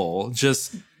powerful.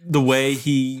 Just the way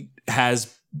he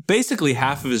has basically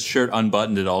half of his shirt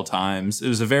unbuttoned at all times. It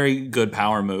was a very good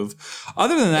power move.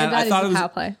 Other than that, I thought it was power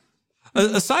play.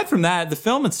 Aside from that, the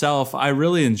film itself, I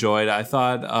really enjoyed. I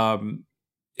thought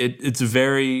it's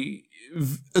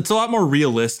a lot more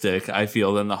realistic, I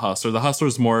feel, than The Hustler. The Hustler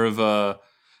is more of a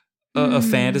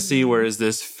fantasy, whereas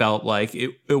this felt like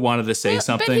it wanted to say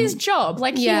something. But his job,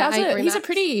 like he's a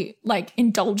pretty like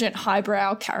indulgent,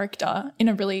 highbrow character in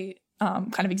a really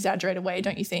kind of exaggerated way,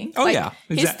 don't you think? Oh, like, yeah.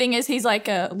 His thing is he's like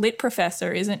a lit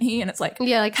professor, isn't he? And it's like,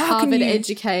 like how Harvard can you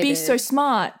educated, be so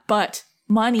smart, but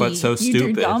money, but so you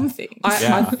stupid. do dumb things.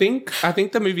 I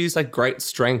think the movie's like great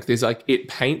strength is like it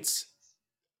paints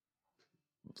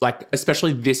like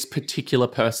especially this particular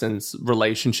person's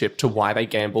relationship to why they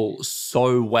gamble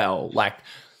so well. Like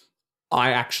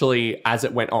I actually, as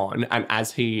it went on and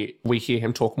as we hear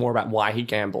him talk more about why he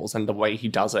gambles and the way he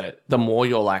does it, the more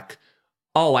you're like,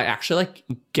 oh, I actually like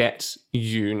get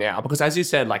you now. Because as you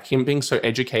said, like him being so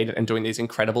educated and doing these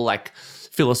incredible like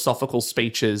philosophical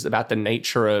speeches about the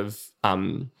nature of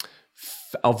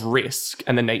risk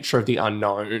and the nature of the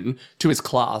unknown to his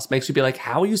class makes you be like,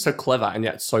 how are you so clever and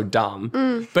yet so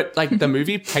dumb? But like the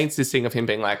movie paints this thing of him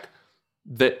being like,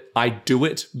 that I do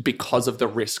it because of the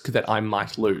risk that I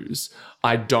might lose.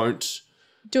 I don't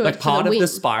do it. Like part of the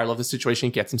spiral of the situation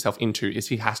he gets himself into is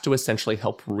he has to essentially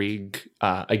help rig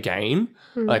a game,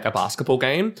 like a basketball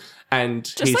game. And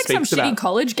just he like some shitty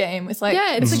college game with like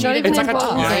it's like a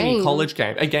tiny college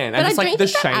game again, and but it's I like don't the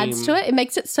think that shame adds to it. It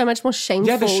makes it so much more shameful.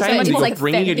 Yeah, the shame so you're like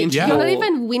bringing it into. You're not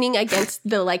even winning against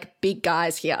the like big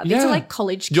guys here. These are like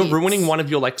college kids. You're ruining one of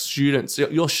your like students.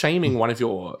 You're shaming one of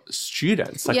your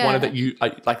students, like one of that you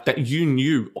like that you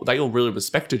knew they all really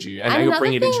respected you, and now you're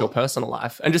bringing it into your personal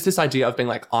life. And just this idea of being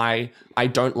like, I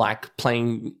don't like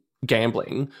playing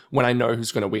gambling when I know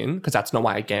who's going to win because that's not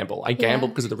why I gamble. I gamble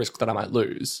because of the risk that I might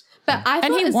lose. But I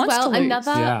thought as well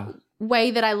another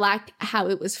way that I liked how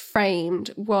it was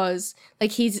framed was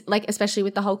like he's like, especially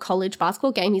with the whole college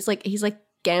basketball game, he's like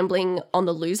gambling on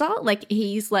the loser. Like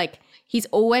he's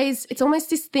always, it's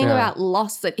almost this thing about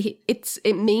loss that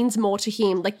it means more to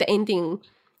him. Like the ending,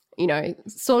 you know,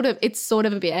 it's sort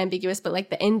of a bit ambiguous, but like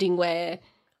the ending where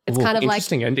it's kind of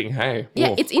interesting ending, hey.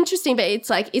 Yeah, it's interesting, but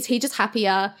it's like, is he just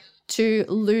happier to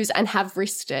lose and have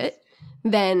risked it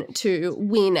than to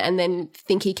win and then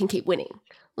think he can keep winning?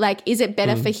 Like, is it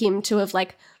better for him to have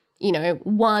like, you know,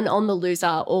 won on the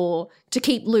loser or to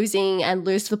keep losing and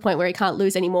lose to the point where he can't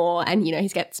lose anymore and, you know, he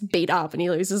gets beat up and he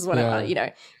loses whatever, you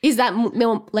know? Is that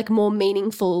more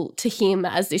meaningful to him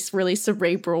as this really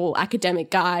cerebral academic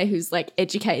guy who's like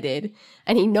educated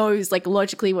and he knows like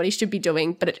logically what he should be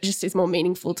doing, but it just is more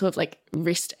meaningful to have like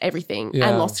risked everything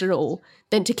and lost it all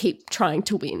than to keep trying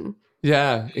to win?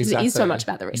 Yeah, exactly. It is so much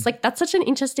about the risk. Like that's such an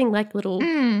interesting like little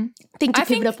thing to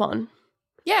pivot upon.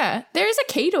 Yeah, there is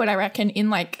a key to it, I reckon,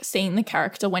 in like seeing the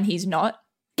character when he's not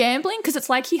gambling, because it's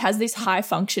like he has this high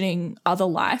functioning other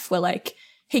life where like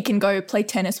he can go play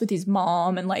tennis with his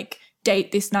mom and like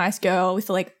date this nice girl with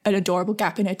like an adorable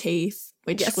gap in her teeth,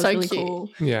 which was so really cute. Cool.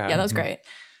 Yeah, that was great.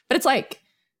 But it's like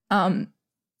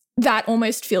that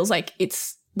almost feels like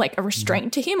it's like a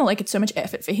restraint to him, or like it's so much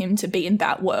effort for him to be in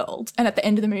that world. And at the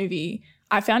end of the movie,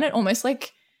 I found it almost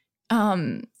like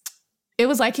it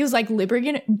was like he was like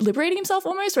liberating himself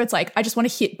almost, where it's like, I just want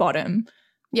to hit bottom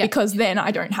because then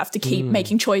I don't have to keep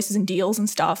making choices and deals and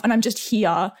stuff. And I'm just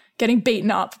here getting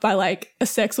beaten up by like a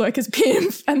sex worker's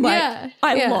pimp. And like,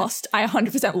 I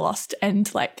 100% lost.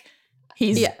 And like,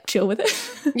 he's chill with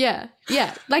it. Yeah.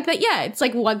 Like that. Yeah. It's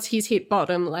like once he's hit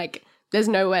bottom, like there's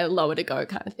nowhere lower to go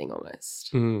kind of thing almost.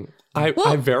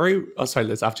 Sorry,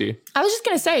 Liz, after you. I was just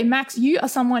going to say, Max, you are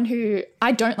someone who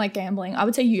I don't like gambling. I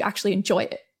would say you actually enjoy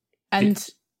it. And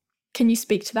can you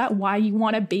speak to that? Why you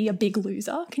want to be a big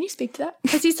loser? Can you speak to that?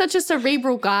 Because he's such a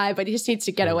cerebral guy, but he just needs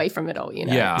to get away from it all, you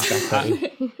know? Yeah.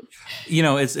 Exactly. You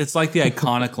know, it's like the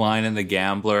iconic line in The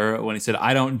Gambler when he said,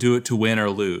 I don't do it to win or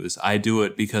lose. I do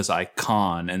it because I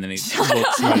con. And then he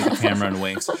looks right at the camera and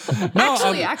winks. No,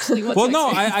 actually. Well, no,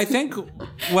 I think,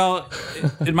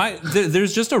 it might,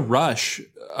 there's just a rush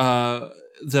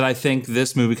that I think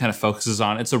this movie kind of focuses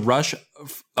on. It's a rush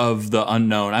of the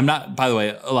unknown. I'm not, by the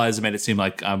way, Eliza made it seem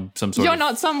like I'm some sort You're of...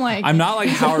 not some like... I'm not like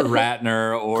Howard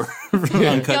Ratner or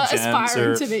Uncut Gems.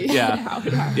 Aspiring to be.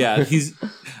 Yeah. Yeah, he's...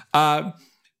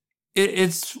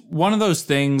 it's one of those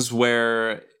things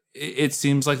where it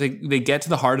seems like they get to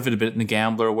the heart of it a bit in The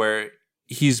Gambler, where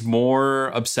he's more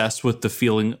obsessed with the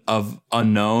feeling of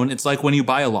unknown. It's like when you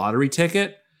buy a lottery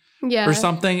ticket or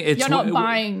something. You're not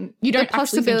buying... You don't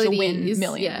actually think you'll win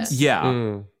millions.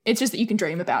 Yeah. It's just that you can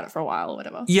dream about it for a while or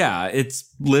whatever. Yeah,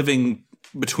 it's living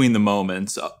between the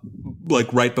moments,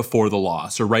 like right before the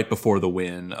loss or right before the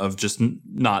win of just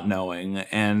not knowing.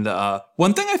 And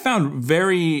one thing I found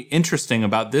very interesting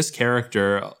about this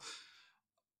character,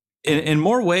 in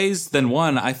more ways than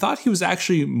one, I thought he was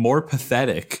actually more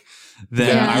pathetic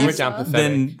than I wrote down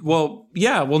pathetic.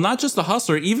 Not just The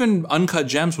Hustler, even Uncut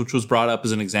Gems, which was brought up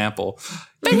as an example.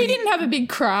 But he didn't have a big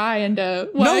cry and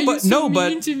but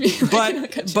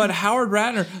Howard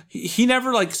Ratner, he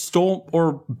never like stole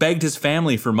or begged his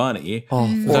family for money.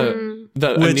 The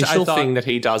initial thing that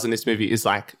he does in this movie is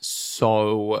like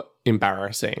so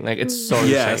embarrassing. Like it's so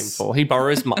shameful. He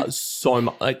borrows so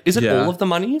much. Like, is it all of the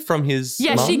money from his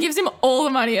mom? She gives him all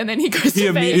the money and then he goes to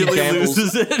immediately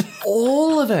loses it.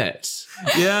 All of it.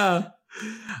 Yeah.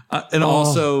 And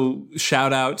also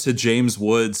shout out to James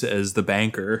Woods as the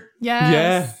banker. Yes.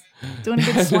 Yeah. Doing a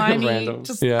good slimy,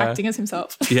 just acting as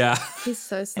himself. Yeah. He's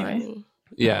so slimy. Anyway.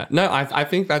 Yeah. No, I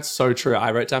think that's so true.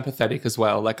 I wrote down pathetic as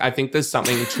well. Like, I think there's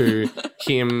something to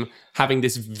him having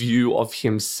this view of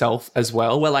himself as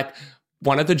well, where like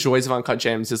one of the joys of Uncut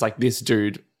Gems is like this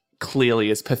dude clearly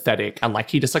is pathetic and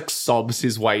like he just like sobs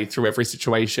his way through every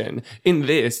situation. In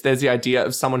this, there's the idea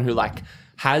of someone who like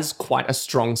has quite a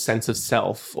strong sense of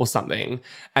self or something.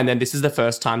 And then this is the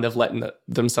first time they've let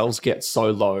themselves get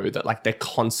so low that like they're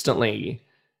constantly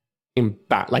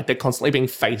they're constantly being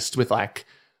faced with like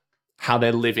how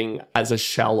they're living as a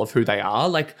shell of who they are.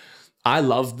 Like, I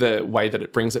love the way that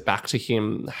it brings it back to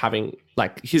him having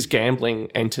like his gambling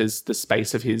enters the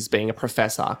space of his being a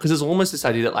professor. Because there's almost this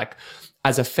idea that like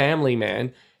as a family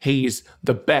man, he's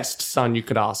the best son you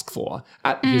could ask for.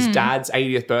 At his dad's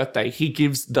 80th birthday, he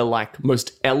gives the like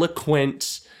most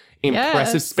eloquent,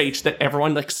 impressive speech that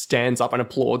everyone like stands up and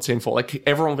applauds him for. Like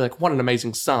everyone will be like, what an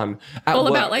amazing son. All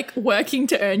about like working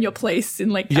to earn your place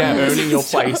in like earning your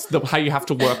place, how you have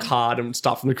to work hard and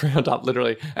start from the ground up,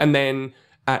 literally. And then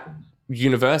at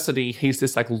university, he's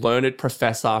this like learned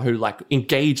professor who like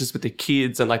engages with the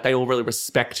kids and like they all really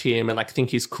respect him and like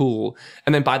think he's cool.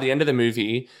 And then by the end of the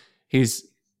movie, he's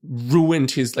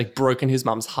ruined broken his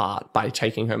mum's heart by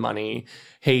taking her money.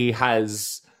 He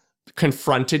has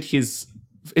confronted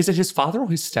is it his father or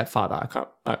his stepfather? I can't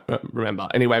remember.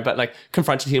 Anyway, but like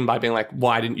confronted him by being like,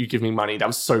 why didn't you give me money? That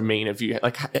was so mean of you.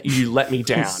 Like you let me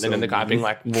down. And then the guy being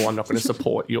like, well, I'm not going to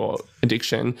support your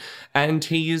addiction. And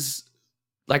he's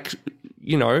like,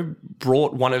 you know,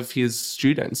 brought one of his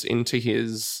students into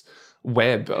his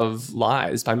web of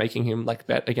lies by making him like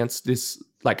bet against this,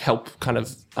 like help kind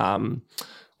of,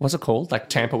 what's it called? Like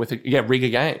tamper with rig a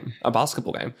game, a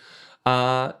basketball game.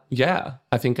 I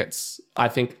think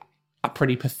a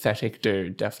pretty pathetic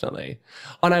dude, definitely.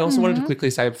 And I also wanted to quickly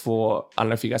say before, I don't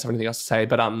know if you guys have anything else to say,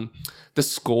 but the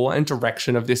score and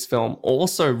direction of this film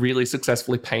also really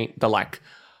successfully paint the like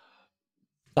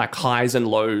highs and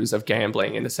lows of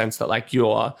gambling, in the sense that like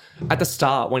you're at the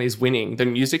start when he's winning, the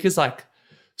music is like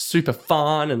super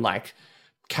fun and like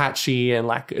catchy and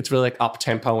like it's really like up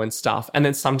tempo and stuff. And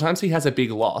then sometimes he has a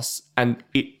big loss and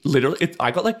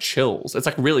I got like chills. It's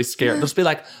like really scary. There'll just be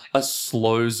like a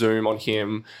slow zoom on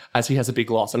him as he has a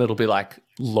big loss and it'll be like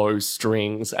low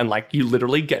strings and like you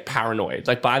literally get paranoid.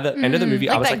 Like by the end of the movie,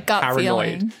 I was like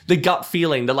paranoid. The gut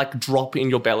feeling, the like drop in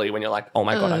your belly when you're like, oh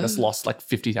my God, I just lost like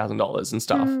 $50,000 and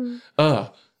stuff.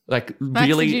 Like Max,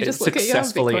 really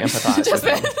successfully empathize with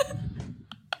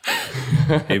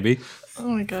them. Maybe. Oh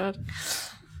my God.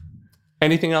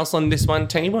 Anything else on this one,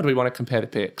 Tini? Or do we want to compare the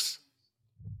picks?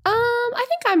 I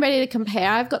think I'm ready to compare.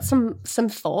 I've got some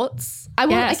thoughts.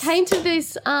 I came to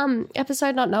this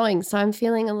episode not knowing, so I'm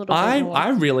feeling a little bit more.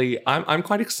 I'm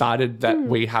quite excited that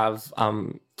we have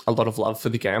a lot of love for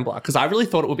The Gambler, because I really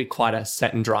thought it would be quite a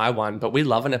set and dry one, but we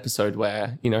love an episode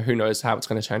where, you know, who knows how it's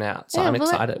going to turn out. So I'm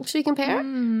excited. Should we compare?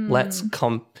 Let's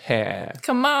compare.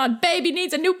 Come on, baby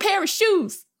needs a new pair of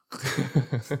shoes.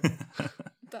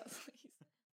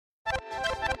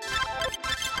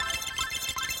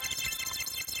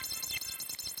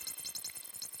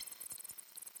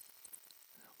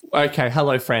 Okay,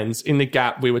 hello friends. In the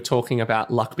gap, we were talking about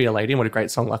Luck Be a Lady and what a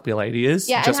great song Luck Be a Lady is.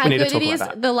 Yeah, Just and we how need to good talk it about is.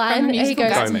 that. The line From the he musical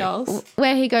goes, Guys and Dolls.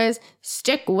 where he goes,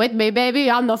 "Stick with me,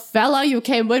 baby. I'm the fella you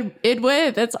came with it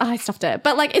with." I stopped it,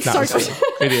 but like it's so good.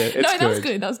 It is. It's No, good. that was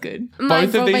good. That was good.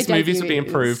 Both of these movies would be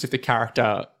improved if the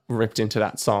character ripped into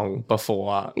that song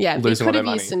before losing all their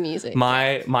money. Used some music.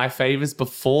 My fave is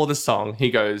before the song.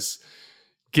 He goes,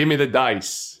 "Give me the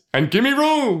dice and give me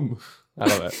room." I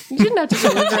love it. You didn't have to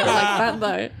deliver it like that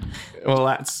though. Well,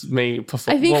 that's me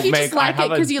performing. I think well, you Meg, just like it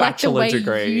because you like the way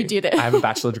you did it. I have a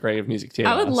bachelor degree of music theatre.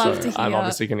 I would love to hear. I'm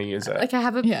obviously going to use it. Like I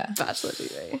have a bachelor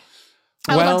degree.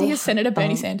 I would love to hear Senator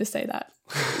Bernie Sanders say that.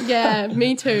 Yeah,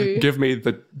 me too. Give me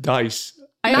the dice.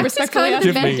 I am respectfully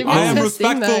Give me- I am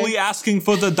respectfully asking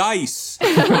for the dice.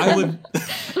 I would,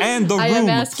 and the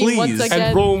room, please. again,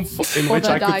 and room in which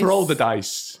the I could throw dice. the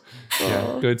dice.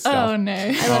 Yeah, good stuff. Oh no.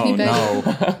 I love you,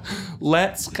 baby.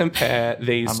 Let's compare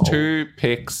these two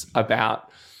picks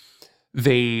about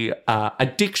the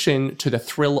addiction to the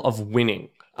thrill of winning.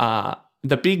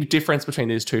 The big difference between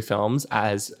these two films,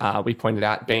 as we pointed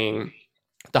out, being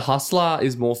The Hustler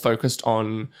is more focused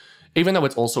on, even though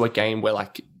it's also a game where,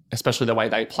 like, especially the way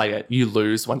they play it, you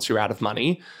lose once you're out of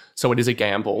money. So it is a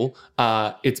gamble.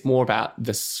 It's more about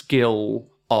the skill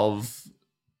of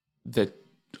the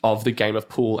game of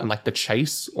pool and like the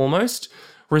chase almost.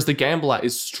 Whereas The Gambler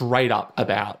is straight up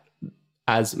about,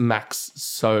 as Max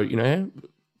so,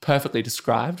 perfectly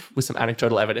described with some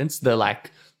anecdotal evidence, the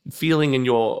like feeling in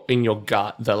your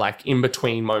gut, the like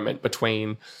in-between moment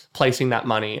between placing that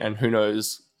money and who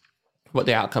knows what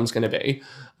the outcome's going to be.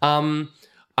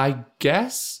 I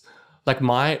guess like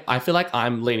I feel like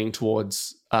I'm leaning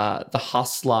towards The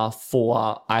Hustler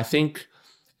for, I think,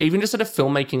 even just at a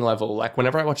filmmaking level, like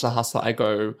whenever I watch The Hustler, I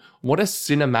go, what a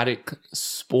cinematic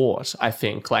sport, I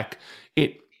think. Like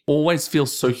it always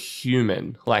feels so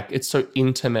human. Like it's so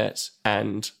intimate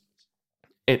and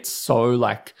it's so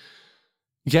like,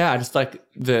 yeah, just like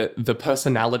the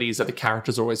personalities of the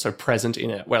characters are always so present in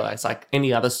it. Whereas like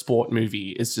any other sport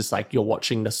movie is just like you're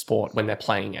watching the sport when they're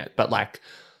playing it. But like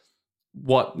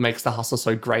what makes The Hustler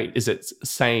so great is it's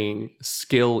saying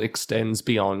skill extends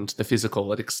beyond the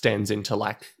physical. It extends into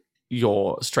like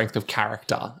your strength of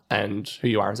character and who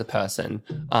you are as a person.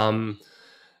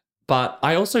 But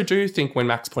I also do think when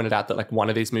Max pointed out that like one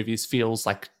of these movies feels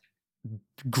like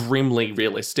grimly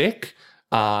realistic,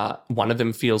 one of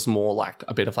them feels more like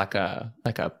a bit of like a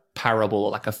parable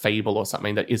or like a fable or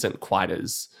something that isn't quite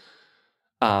as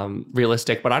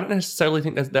realistic, but I don't necessarily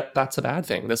think that's a bad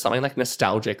thing. There's something like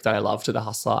nostalgic that I love to The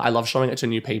Hustler. I love showing it to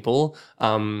new people.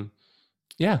 That's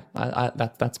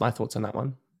my thoughts on that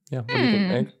one. Yeah, what do you think,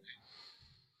 Meg?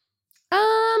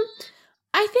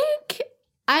 I think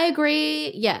I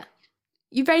agree. Yeah,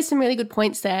 you've raised some really good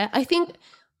points there. I think,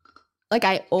 like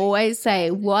I always say,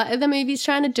 what are the movies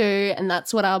trying to do? And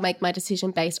that's what I'll make my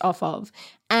decision based off of.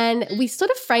 And we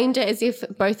sort of framed it as if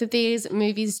both of these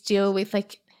movies deal with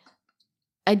like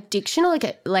addiction or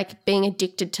like being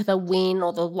addicted to the win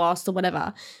or the loss or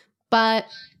whatever. But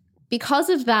because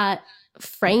of that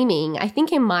framing, I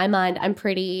think in my mind I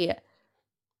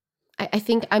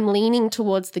think I'm leaning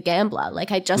towards The Gambler.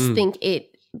 Like I just think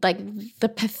it, like the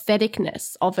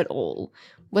patheticness of it all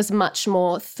was much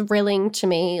more thrilling to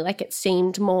me. Like it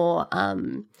seemed more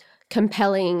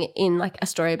compelling in like a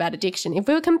story about addiction. If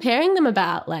we were comparing them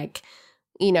about like,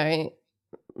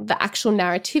 the actual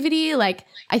narrativity, like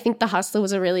I think The Hustler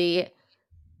was a really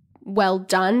well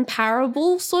done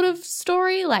parable sort of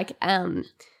story. Like, and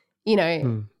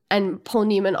Paul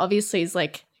Newman obviously is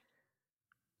like,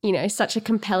 such a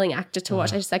compelling actor to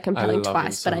watch. I just said compelling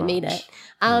twice, but I mean it.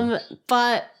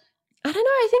 But I don't know.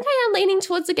 I think I am leaning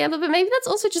towards The Gambler, but maybe that's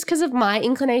also just because of my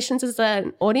inclinations as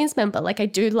an audience member. Like I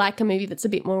do like a movie that's a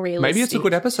bit more realistic. Maybe it's a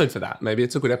good episode for that. Maybe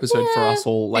it's a good episode for us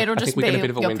all. Like It'll I think just we get a be bit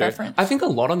of a your window. preference. I think a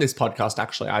lot on this podcast,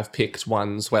 actually, I've picked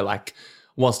ones where like,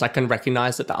 whilst I can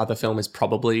recognize that the other film is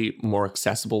probably more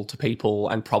accessible to people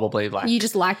and probably like you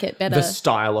just like it better. The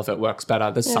style of it works better.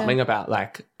 There's something about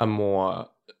like a more,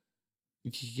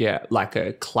 like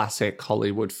a classic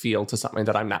Hollywood feel to something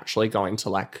that I'm naturally going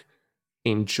to like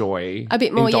enjoy a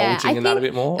bit more. Indulging in that a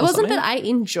bit more. It wasn't that I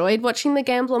enjoyed watching The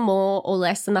Gambler more or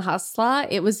less than The Hustler.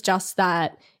 It was just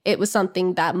that it was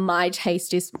something that my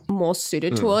taste is more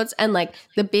suited towards. And like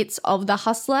the bits of The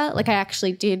Hustler, like I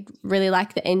actually did really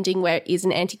like the ending where it is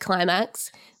an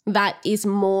anticlimax that is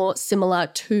more similar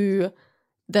to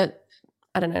the,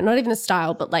 I don't know, not even the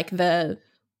style, but like the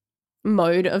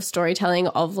mode of storytelling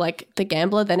of like The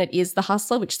Gambler than it is The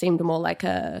Hustler, which seemed more like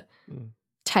a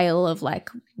tale of like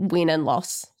win and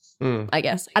loss I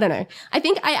guess. I don't know. I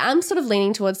think I am sort of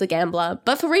leaning towards the gambler,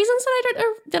 but for reasons that I don't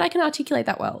know that I can articulate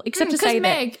that well, except to say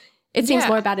Meg, that it seems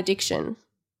more about addiction.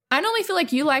 I normally feel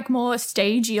like you like more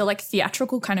stagey or like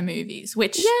theatrical kind of movies,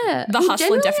 which The Well, Hustler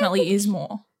generally, definitely is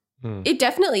more. It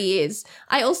definitely is.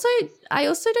 I also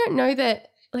don't know that,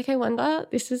 like, I wonder,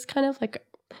 this is kind of like,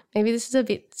 maybe this is a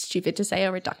bit stupid to say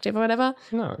or reductive or whatever.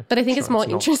 No. But I think it's more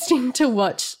not. interesting to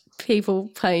watch people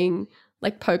playing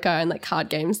like poker and like card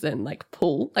games than like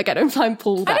pool. Like, I don't find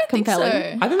pool that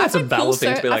compelling. I think that's a find valid pool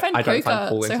thing to be like, I don't find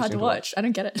pool so hard interesting to watch. I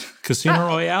don't get it. Casino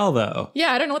Royale, though.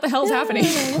 Yeah, I don't know what the hell's happening.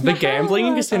 The gambling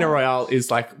in Casino Royale is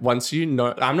like, once you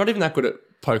know, I'm not even that good at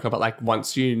poker, but like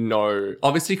once you know,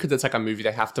 obviously because it's like a movie,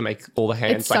 they have to make all the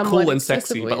hands It's like somewhat cool and sexy,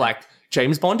 accessible, but yeah. like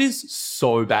James Bond is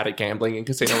so bad at gambling in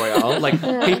Casino Royale. Like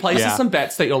he places some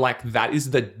bets that you're like, that is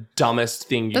the dumbest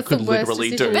thing you That's could the worst literally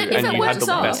do, decision. But if and it you had works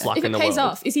the off, best luck if in it the pays world.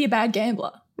 off, is he a bad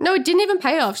gambler? No, it didn't even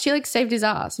pay off. She like saved his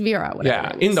ass. Vera, whatever. Yeah,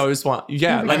 her name in is. those one,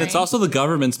 yeah, And like it's also the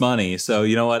government's money. So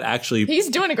you know what? Actually, He's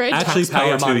doing a great actually job.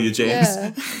 power to money. you, James.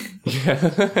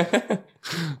 Yeah.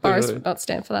 Boris would not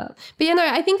stand for that. But yeah, no,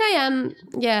 I think I am,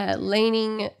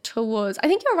 leaning towards, I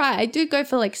think you're right. I do go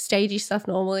for like stagey stuff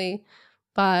normally,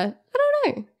 but I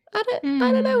don't know.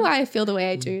 I don't know why I feel the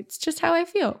way I do. It's just how I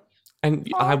feel.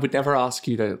 And I would never ask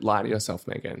you to lie to yourself,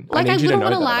 Megan. Like, I need you to wouldn't know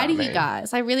want to that lie about to you me.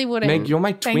 guys. I really wouldn't. Meg, you're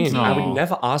my twin. you. I would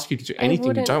never ask you to do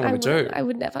anything you don't want to do. I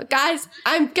would never. Guys,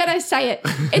 I'm going to say it.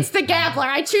 It's the gambler.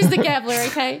 I choose the gambler,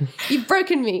 okay? You've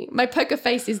broken me. My poker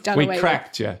face is done We away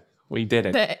cracked you. We did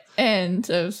it. The end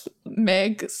of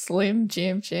Meg Slim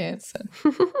Jim Jansen.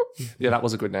 Yeah, that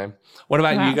was a good name. What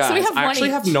about Wow. you guys? So we have I one actually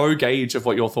each. have no gauge of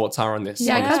what your thoughts are on this.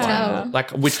 Yeah, on I this can't one. tell.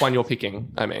 Like which one you're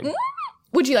picking, I mean.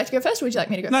 Would you like to go first or would you like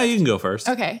me to go No, first? you can go first.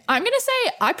 Okay. I'm going to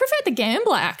say I prefer The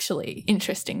Gambler, actually,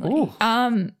 interestingly. Ooh.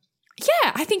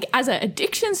 Yeah, I think as an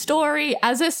addiction story,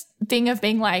 as a thing of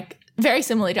being like very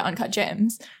similar to Uncut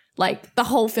Gems, like the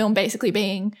whole film basically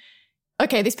being,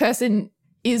 okay, this person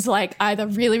is like either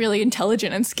really, really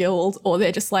intelligent and skilled or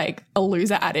they're just like a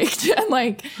loser addict. And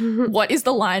like, what is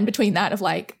the line between that of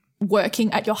like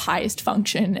working at your highest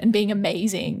function and being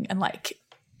amazing and like,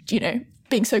 you know,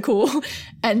 being so cool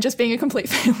and just being a complete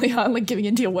failure and like giving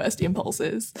into your worst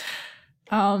impulses.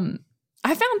 I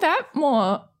found that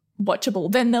more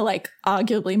watchable than the like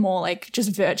arguably more like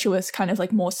just virtuous kind of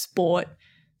like more sport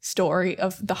story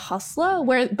of The Hustler,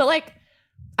 but like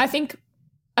I think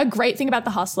a great thing about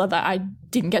The Hustler that I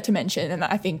didn't get to mention and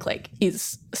that I think like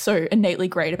is so innately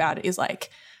great about it is like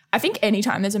I think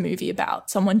anytime there's a movie about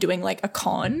someone doing like a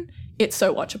con, it's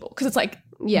so watchable because it's like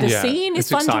the scene is it's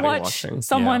fun to exciting watch. watching.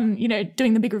 Someone, you know,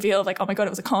 doing the big reveal of like, oh my God,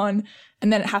 it was a con.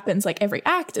 And then it happens like every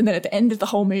act. And then at the end of the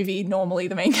whole movie, normally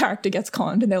the main character gets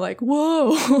conned and they're like,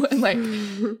 whoa. And like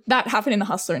that happened in The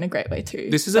Hustler in a great way too.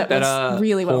 This is a That was better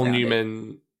really Paul well-rounded.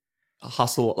 Newman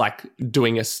hustle, like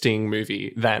doing a Sting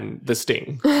movie than The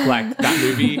Sting. Like that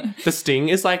movie, The Sting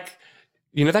is like,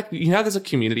 you know there's a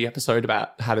Community episode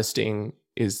about how The Sting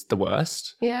is the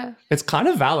worst. Yeah. It's kind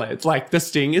of valid. Like The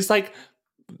Sting is like,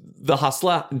 The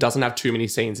Hustler doesn't have too many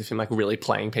scenes of him like really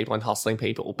playing people and hustling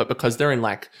people, but because they're in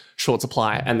like short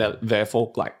supply and they're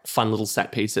therefore like fun little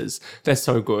set pieces, they're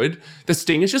so good. The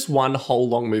Sting is just one whole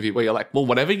long movie where you're like, well,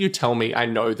 whatever you tell me, I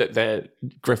know that they're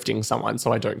grifting someone,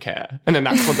 so I don't care. And then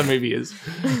that's what the movie is.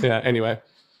 Yeah. Anyway,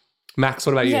 Max,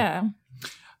 what about you? Yeah.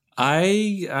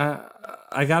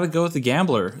 I got to go with The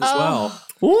Gambler as well.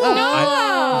 Ooh.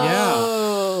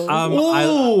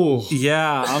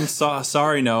 I'm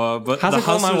sorry, Noah, but How's The it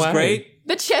going my Hustler's way? great.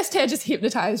 The chest hair just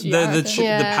hypnotized you.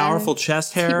 The powerful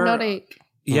chest hair. Hypnotic.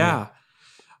 Yeah.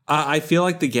 I feel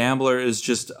like The Gambler is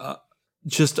just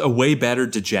a way better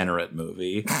degenerate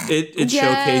movie. It Yes.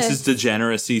 showcases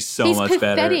degeneracy so He's much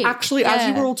better. pathetic. Actually, as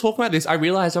you Yeah. were all talking about this, I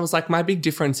realized I was like, my big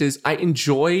difference is I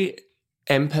enjoy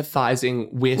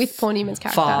empathizing with Paul Newman's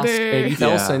character. Fast Eddie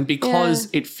Felsen Yeah. because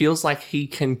it feels like he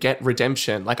can get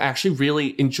redemption. Like I actually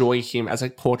really enjoy him as a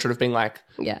portrait of being like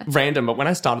Yeah. random. But when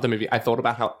I started the movie, I thought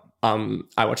about how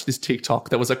I watched this TikTok.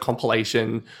 There was a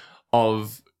compilation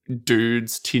of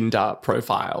dudes' Tinder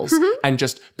profiles and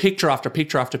just picture after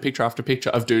picture after picture after picture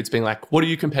of dudes being like, what are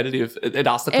you competitive? It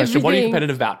asked the question, what are you Everything.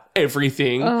 competitive about?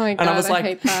 Everything. Oh my God, and I was I like,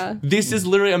 hate that. this is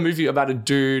literally a movie about a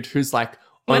dude who's like,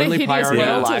 What a only hideous priority in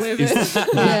world to life live is,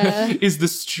 Yeah. is the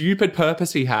stupid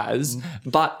purpose he has.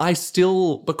 But I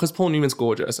still, because Paul Newman's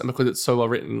gorgeous and because it's so well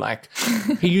written, like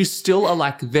you still are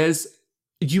like,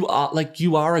 you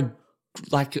are a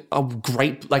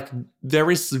great, like there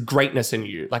is greatness in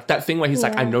you. Like that thing where he's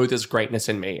like, I know there's greatness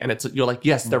in me. And you're like,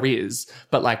 yes, there is.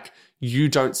 But like, you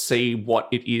don't see what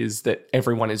it is that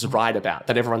everyone is right about,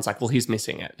 that everyone's like, well, he's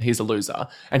missing it. He's a loser.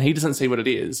 And he doesn't see what it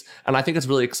is. And I think it's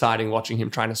really exciting watching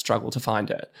him trying to struggle to find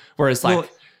it. Whereas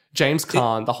James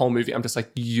Caan, the whole movie, I'm just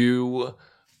like, you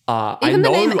are... Even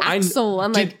the name Axel,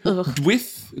 I'm like, ugh.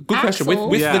 Good question.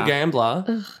 With The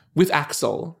Gambler, with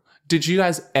Axel, did you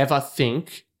guys ever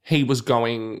think he was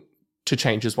going to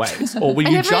change his ways? Or were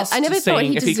you just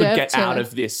seeing if he could get out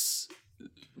of this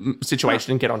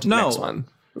situation and get onto the next one?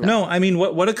 No, I mean,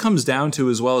 what it comes down to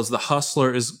as well is The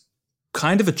Hustler is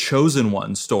kind of a chosen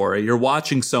one story. You're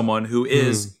watching someone who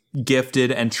is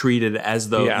gifted and treated as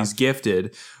though he's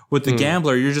gifted. With The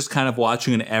Gambler, you're just kind of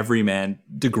watching an everyman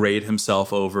degrade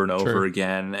himself over and over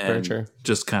again and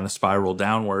just kind of spiral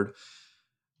downward.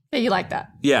 Yeah, you like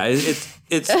that. Yeah,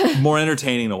 it's more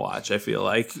entertaining to watch, I feel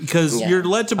like. Because you're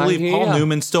led to believe Paul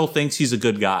Newman still thinks he's a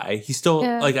good guy. He's still,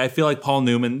 I feel like Paul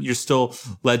Newman, you're still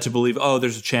led to believe, oh,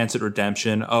 there's a chance at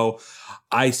redemption. Oh,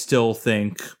 I still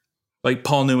think, like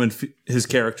Paul Newman, his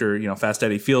character, Fast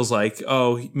Eddie, feels like,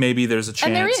 oh, maybe there's a chance.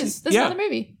 And there is. There's another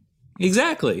movie.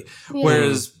 Exactly.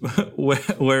 Yeah.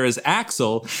 Whereas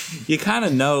Axel, you kind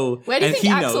of know. Where do you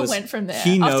think Axel went from there?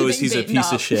 He knows he's a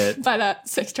piece of shit. By that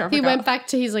sex trafficker. He went back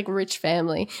to his rich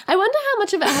family. I wonder how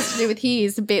much of it has to do with he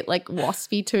is a bit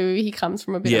waspy too. He comes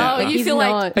from a bit. Oh, you feel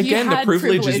like again the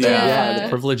privilege is there. Yeah. The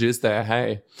privilege is there.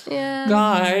 Hey, yeah,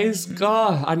 guys,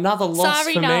 God, another loss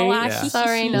for Noah. me.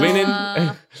 Sorry, Noah.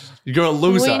 Winning. You're a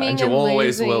loser, Winning and you and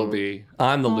always losing. will be.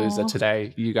 I'm the loser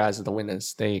today. You guys are the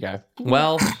winners. There you go.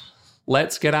 Well.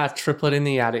 Let's get our triplet in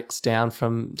the attics down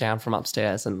from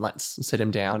upstairs and let's sit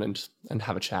him down and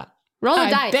have a chat. Roll the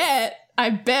dice. I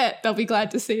bet they'll be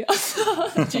glad to see us.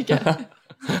 Did you get it?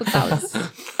 That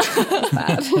was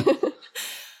bad.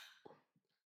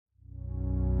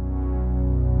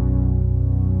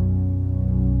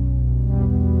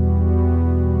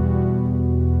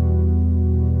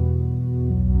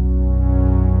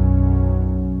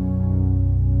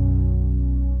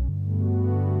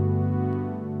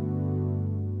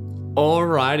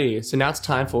 Alrighty, so now it's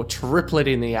time for Triplet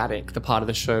in the Attic, the part of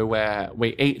the show where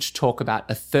we each talk about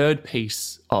a third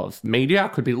piece of media,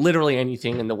 could be literally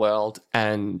anything in the world,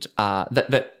 and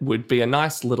that would be a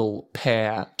nice little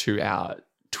pair to our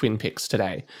twin picks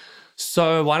today.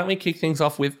 So why don't we kick things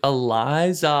off with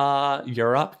Eliza?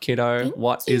 You're up, kiddo.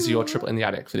 What is your Triplet in the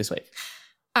Attic for this week?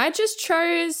 I just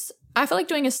chose... I feel like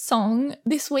doing a song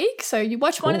this week. So you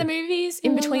watch one of the movies,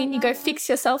 in between you go fix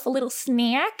yourself a little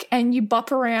snack and you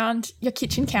bop around your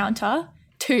kitchen counter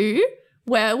to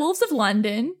Werewolves of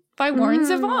London by Warren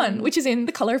Zevon, which is in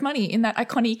The Colour of Money, in that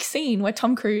iconic scene where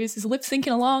Tom Cruise is lip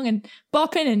syncing along and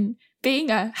bopping and being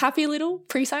a happy little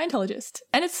pre-Scientologist.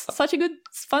 And it's such a good,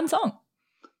 fun song.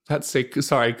 That's sick.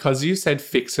 Sorry, because you said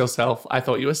fix yourself, I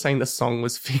thought you were saying the song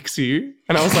was Fix You.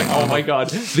 And I was like, oh my God,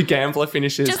 the gambler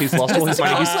finishes, he's lost all his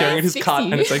money, he's staring at his cut,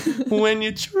 and it's like, when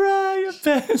you try your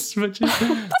best. But That's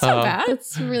not bad.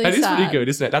 It's really That is sad. pretty good,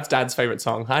 isn't it? That's Dad's favourite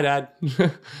song. Hi, Dad.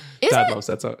 Dad loves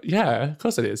that song. Yeah, of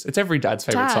course it is. It's every dad's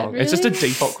favourite Dad, song. It's just a really?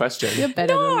 default question. You're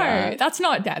better than No, that. that's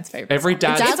not Dad's favourite Every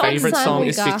song. dad's favourite song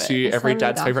is Simon Fix You. Garfunkel. Every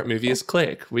dad's Simon favourite movie is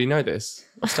Click. We know this.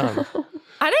 It's done.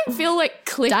 I don't feel like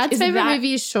Click Dad's is favourite that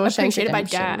movie is Shawshank appreciated by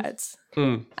Redemption. dads.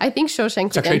 I think Shawshank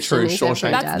It's actually Redemption true. is every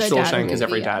Shawshank, dad's the dad Shawshank is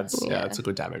every movie. dad's. Yeah, it's a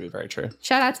good dad movie. Very true.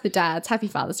 Shout out to the dads. Happy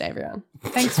Father's Day, everyone.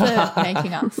 Thanks for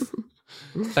making us.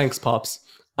 Thanks, Pops.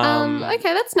 Okay,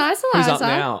 that's nice, Who's Eliza.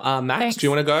 up now? Max, Thanks. do you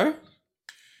want to go?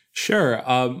 Sure.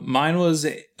 Mine was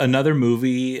another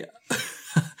movie.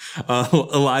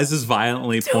 Eliza's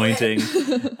violently pointing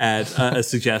at a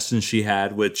suggestion she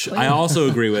had, which I also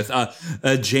agree with.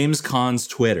 James Caan's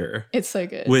Twitter. It's so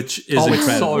good. Which is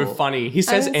incredible. It's so funny. He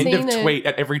says haven't end of seen it. tweet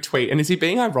at every tweet. And is he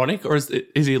being ironic or is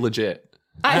he legit?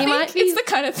 I might think be- it's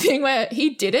the kind of thing where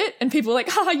he did it and people are like,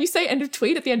 haha, you say end of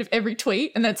tweet at the end of every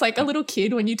tweet. And that's like a little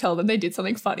kid when you tell them they did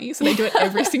something funny. So they do it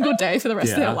every single day for the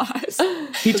rest of their lives.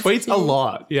 He tweets a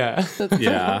lot. Yeah.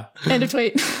 Yeah. End of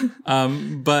tweet.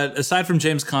 But aside from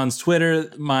James Caan's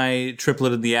Twitter, my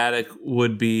triplet in the attic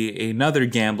would be another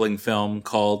gambling film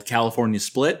called California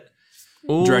Split,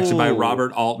 directed by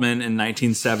Robert Altman in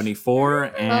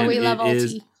 1974. And we love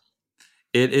Altie.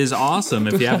 It is awesome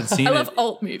if you haven't seen I it. love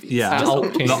alt movies. Yeah,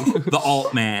 Alt King. the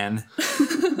Alt Man,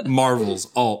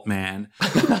 Marvel's Alt Man.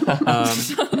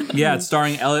 Yeah, it's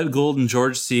starring Elliot Gould and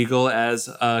George Segal as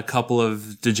a couple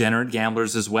of degenerate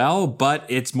gamblers as well, but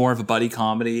it's more of a buddy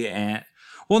comedy. And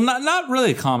Well, not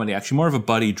really a comedy, actually, more of a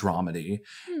buddy dramedy.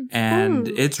 And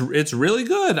it's really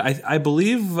good. I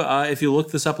believe if you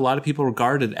look this up, a lot of people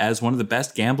regard it as one of the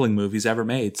best gambling movies ever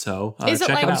made. So is it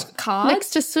check like it out. cards? Next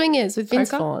to Swingers with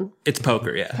Vince Vaughn. It's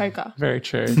poker, yeah. Poker. Very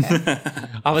true.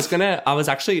 It's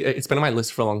been on my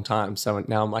list for a long time. So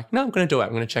now I'm like, no, I'm going to do it.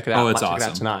 I'm going to check it out. Oh, it's Check awesome. it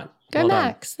out tonight. Go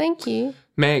Max. Thank you.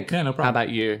 Meg, Yeah, no problem. how about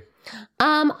you?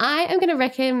 I am going to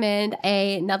recommend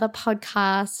another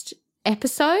podcast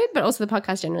episode, but also the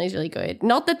podcast generally is really good.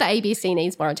 Not that the ABC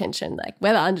needs more attention, like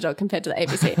we're the underdog compared to the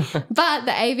ABC, but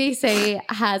the ABC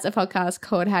has a podcast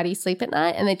called How Do You Sleep at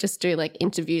Night? And they just do like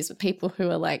interviews with people who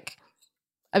are like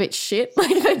a bit shit.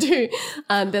 Like they do.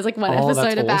 There's like one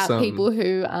episode about people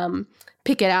who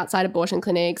picket outside abortion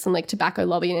clinics and like tobacco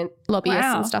lobbyists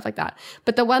and stuff like that.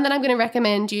 But the one that I'm going to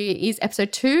recommend you is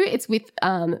episode 2. It's with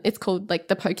it's called like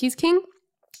The Pokies King.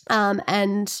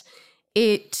 And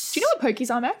it... Do you know what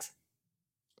pokies are, Max?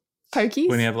 Pokies?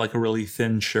 When you have like a really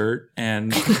thin shirt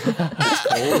and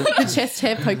the chest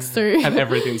hair pokes through. And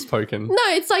everything's poking. No,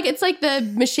 it's like the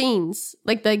machines,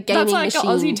 like the gaming machines. That's like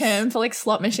machines. an Aussie term for like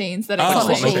slot machines that are Slot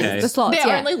machines. okay. The slots, They're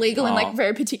yeah. only legal in like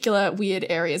very particular weird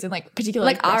areas in like particular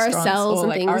Like restaurants RSLs or, and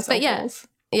like, things. RSL But yeah. halls.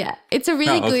 Yeah. It's a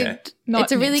really good Not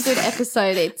it's a really mixed. good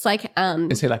episode. It's like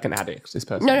Is he like an addict, this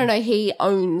person? No. He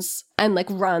owns and like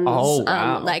runs Oh,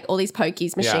 wow. like all these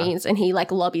pokies machines, and he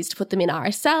like lobbies to put them in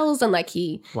RSLs, and like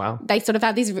they sort of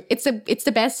have these. It's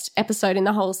the best episode in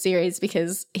the whole series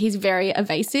because he's very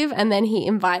evasive, and then he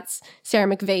invites Sarah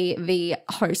McVie, the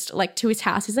host, like to his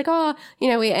house. He's like, oh,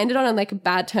 we ended on like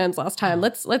bad terms last time.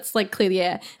 Let's like clear the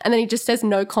air, and then he just says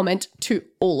no comment to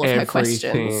all of her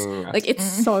questions. Like it's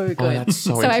so good. Oh, that's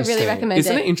so I really interesting. recommend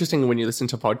Isn't it. it interesting when you listen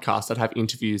to podcasts that have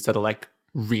interviews that are like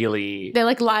really They're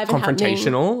like live and happening.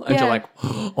 confrontational and Yeah. you're like,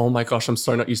 oh my gosh, I'm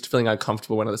so not used to feeling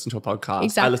uncomfortable when I listen to a podcast.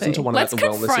 Exactly. I listened to one Let's about the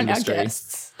wellness confront our industry.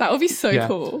 guests. That would be so Yeah.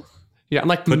 cool. Yeah, I'm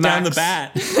like, put down Max, the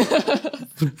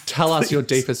bat. tell us your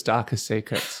deepest, darkest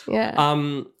secrets.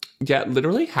 Yeah. Yeah,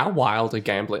 literally, how wild are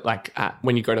gambling? Like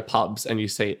when you go to pubs and you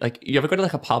see, like, you ever go to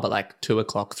like a pub at like 2:00,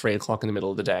 3:00 in the middle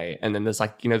of the day, and then there's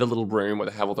like, the little room where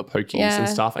they have all the pokies and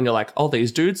stuff, and you're like, oh,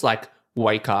 these dudes like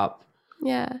wake up,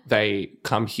 Yeah. they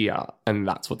come here, and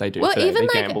that's what they do. Well, today. even,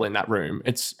 they like- gamble in that room.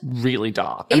 It's really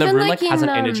dark, and the Even, room like, like has in,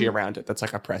 an energy around it that's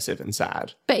like oppressive and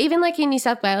sad. But even like in New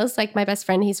South Wales, like my best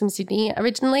friend, he's from Sydney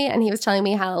originally, and he was telling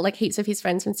me how like heaps of his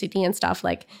friends from Sydney and stuff,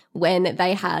 like when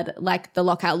they had like the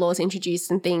lockout laws introduced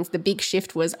and things, the big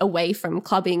shift was away from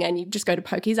clubbing and you just go to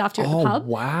pokies after you're at the pub.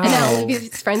 Wow. And now all of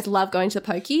his friends love going to the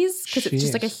pokies because it's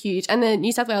just like a Shit. huge, and the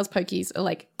New South Wales pokies are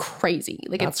like crazy.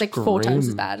 Like That's it's like 4 times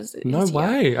as grim. bad as it No is here.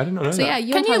 way. I didn't know So that. yeah,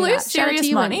 you Can and you Tony lose out. Shout out to serious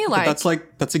you, money? man.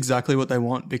 Like That's exactly what they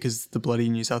want because the bloody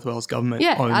New South Wales government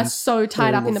Yeah, owns are so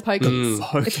tied up in the pokies.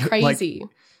 It's Like, crazy.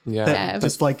 Yeah. Yeah,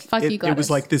 just like fuck you, it Gladys. was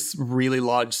like this really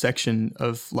large section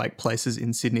of like places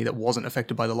in Sydney that wasn't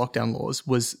affected by the lockdown laws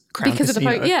was Crown Because of the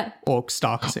Casino yeah. or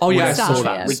Star Casino. Oh yeah, I Star, saw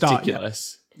that. yeah. Star,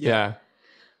 Ridiculous. Yeah.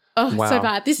 Oh, Wow. so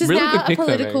bad. This is Really now good a pick, though,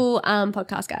 Meg. political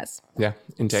podcast, guys. Yeah,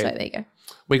 indeed. So there you go.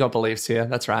 We got beliefs here.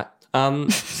 That's right.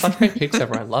 Such great picks,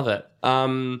 everyone. Love it.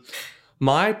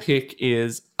 My pick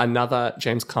is another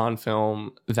James Caan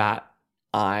film that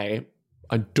I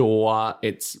adore.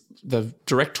 It's the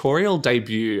directorial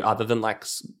debut, other than like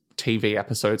TV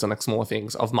episodes on like smaller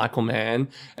things, of Michael Mann,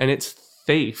 and it's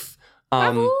Thief.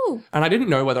 And I didn't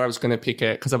know whether I was going to pick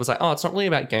it because I was like, oh, it's not really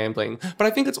about gambling, but I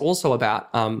think it's also about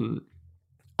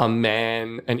a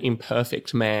man, an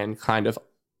imperfect man, kind of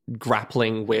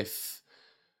grappling with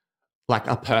like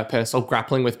a purpose or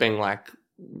grappling with being like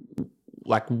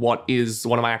what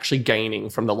am I actually gaining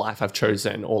from the life I've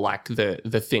chosen, or like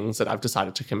the things that I've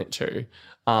decided to commit to.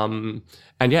 And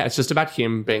yeah, it's just about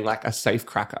him being like a safe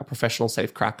cracker, a professional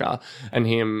safe cracker, and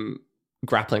him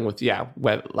grappling with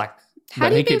where like How whether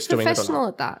do he you be keeps doing it or not. professional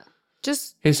at that?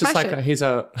 Just He's just smash like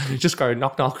it. just go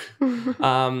knock knock.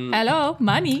 hello,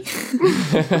 money.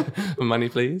 Money,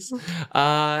 please.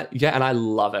 Yeah, and I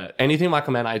love it. Anything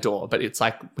Michael Mann I adore, but it's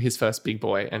like his first big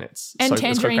boy, and it's And so it's got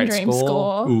a Tangerine great Dream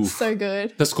score. Oof. So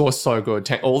good. The score's so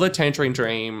good. All the Tangerine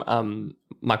Dream,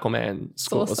 Michael Mann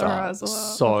scores Sorcerer are as well.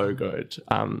 so good.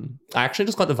 I actually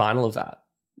just got the vinyl of that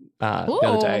the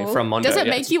other day Ooh. from Mondo. Does it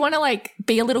Yeah, make you want to like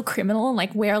be a little criminal and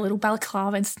like wear a little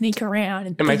balaclava and sneak around?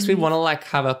 And It makes me want to like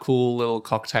have a cool little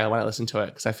cocktail when I listen to it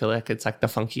because I feel like it's like the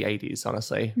funky 80s,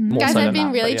 honestly. More Guys, so I've than been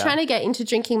that, really but yeah. trying to get into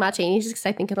drinking martinis because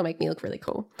I think it'll make me look really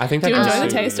cool. I think Do you that enjoy does the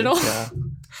suit taste you. at all? Yeah.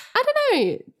 I don't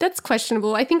know. That's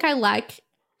questionable. I think I like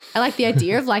the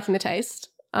idea of liking the taste.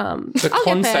 The I'll get there.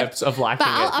 concept of liking But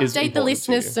I'll it is update the important to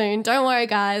listeners you. soon. Don't worry,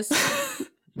 guys.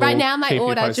 We'll Right now, my keep you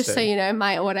order, just so posted. you know,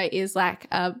 my order is like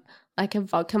a like a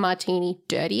vodka martini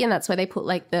dirty, and that's why they put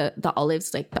like the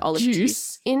olives, like the olive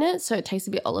juice in it, so it tastes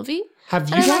a bit olivey. Have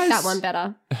you I guys like that one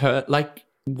better? heard, like,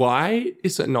 why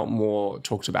is it not more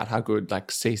talked about how good like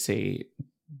CC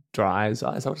Dries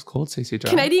are? Is that what it's called? CC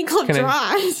Dries? Canadian Club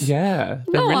Dries. Yeah,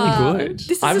 they're really good.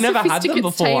 This is I've a never had them sophisticated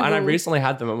before, and I table. recently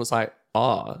had them and was like,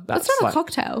 oh, that's That's not like, a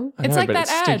cocktail. I It's know, like but that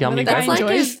it's just a ad yummy where the guy beverage.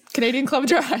 enjoys Canadian Club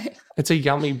Dry. It's a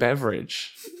yummy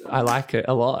beverage. I like it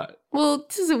a lot. Well,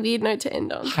 this is a weird note to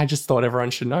end on. I just thought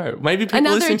everyone should know. Maybe people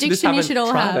Another listening to this addiction you haven't should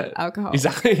all tried have, it. alcohol.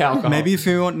 Exactly, alcohol. Maybe if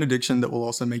you want an addiction that will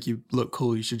also make you look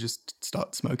cool, you should just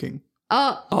start smoking.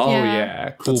 Oh, Oh Yeah. yeah,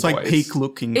 cool It's like boys. peak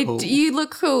looking cool. you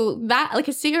look cool. That, like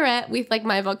a cigarette with like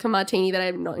my vodka martini that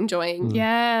I'm not enjoying.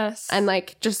 Yes. And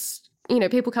like just, you know,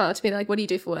 people come up to me, they're like, what do you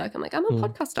do for work? I'm like, I'm a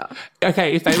podcaster.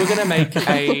 Okay, if they were gonna make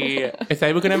Right,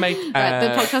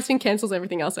 the podcasting cancels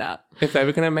everything else out. if they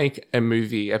were gonna make a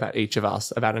movie about each of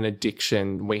us about an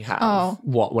addiction we have, Oh.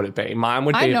 what would it be? Mine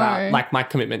would I be know. about like my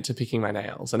commitment to picking my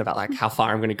nails and about like how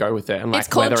far I'm gonna go with it and like It's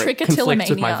called whether it conflicts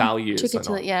with my trichotillomania. values or Trichotillomania,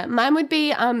 not. yeah. Mine would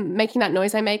be making that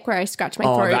noise I make where I scratch my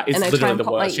Oh, throat that is and I try literally and the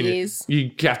pop my worst. ears.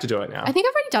 You have to do it now. I think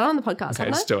I've already done it on the podcast, Okay,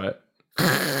 haven't let's I? do it.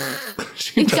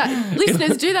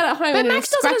 Listeners, do that at home But and it'll Max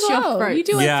does scratch it as your well. throat. You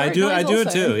do it. Yeah, I for do. noise I do it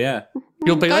also. too. Yeah.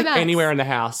 You'll be Go like Max. anywhere in the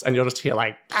house and you'll just hear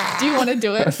like Do you want to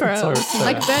do it for so, us?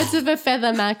 Like birds of a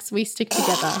feather, Max, we stick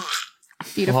together.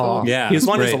 Beautiful. oh, Yeah, his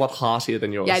one is a great. lot heartier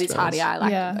than yours. Yeah, it is Spence. hardy. I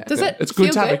like Yeah. it. Though. Does it It's good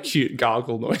feel to have a good? cute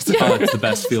gargle noise. Oh, it's the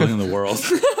best feeling in the world.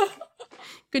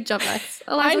 Good job, Max.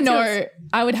 I Eliza, what's know yours?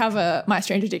 I would have a My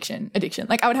Strange Addiction.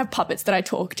 Like I would have puppets that I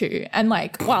talk to, and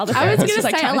like while the I was therapist gonna is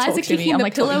like say trying to Eliza talk to me, kicking I'm the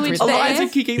like pillow talking with through the- the Eliza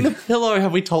kicking the pillow.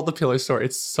 Have we told the pillow story?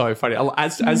 It's so funny.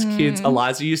 As kids,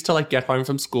 Eliza used to like get home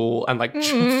from school and like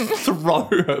throw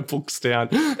her books down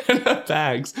and her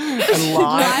bags and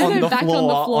lie on her the back on the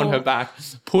floor floor. on her back,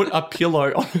 put a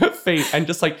pillow on her feet and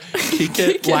just like kick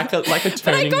it like a But I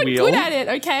turning got wheel. good at it,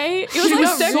 okay? It was She like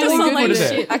was Cirque so du good Soleil at it.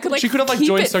 shit. I could like She could have, like, keep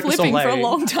joined it Cirque du flipping for a Soleil.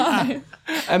 long time.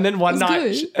 And then one was night,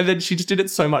 good. and then she just did it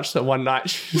so much that one night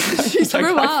she was like,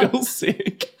 threw I up. feel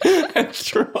sick and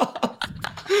threw up.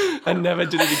 And never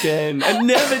did it again. And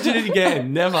never did it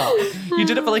again. Never. You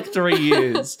did it for like 3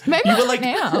 years. Maybe you were not like,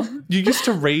 now. you used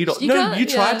to read. You No, can't- you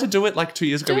tried yeah. to do it like 2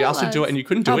 years ago. Do We it, asked you to do it Liz. and you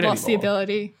couldn't do I've it lost the anymore.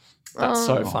 ability. That's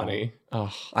so funny.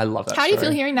 Oh, I love that How do you show.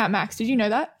 feel hearing that, Max? Did you know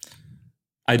that?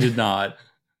 I did not.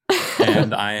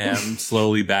 And I am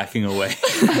slowly backing away.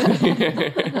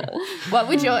 What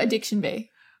would your addiction be?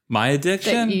 My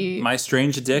addiction? That you My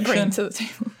strange Bring addiction? to the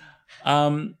table.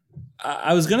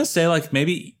 I was gonna say like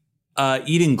maybe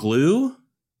eating glue.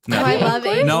 No, I love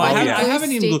it. no, I Like haven't. I glue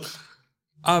haven't eaten glue. stick.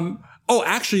 Oh,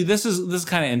 actually, this is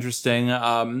kind of interesting.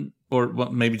 Or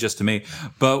well, maybe just to me.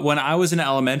 But when I was in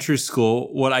elementary school,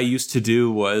 what I used to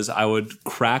do was I would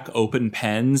crack open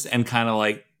pens and kind of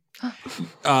like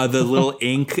the little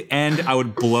ink end, I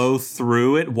would blow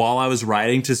through it while I was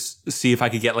writing to see if I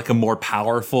could get like a more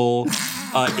powerful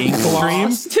ink stream.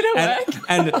 Did it work?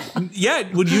 And yeah,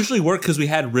 it would usually work because we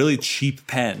had really cheap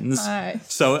pens.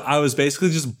 Nice. So I was basically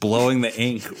just blowing the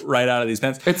ink right out of these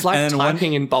pens. It's like and then one-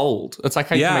 typing in bold. It's like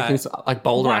how you Yeah. can make things like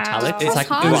bold or Wow. italic. It's That's like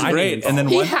hard. it was writing great. in And then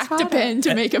bold. He one hacked a pen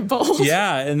to make it bold.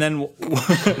 yeah, and then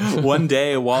one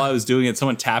day while I was doing it,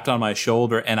 someone tapped on my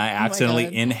shoulder and I accidentally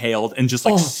God. inhaled and just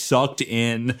like sucked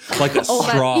in like a that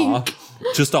straw, ink.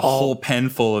 just a whole pen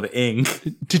full of ink.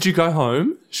 Did you go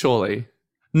home? Surely.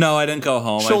 No, I didn't go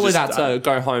home. Surely I that's a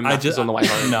go home. I Max just is on the way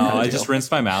home. No, I just rinsed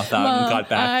my mouth out and got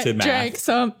back I to math. drank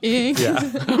some ink. Yeah.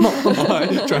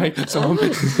 I drank some. No, I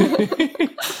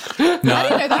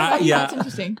didn't know that. yeah. That's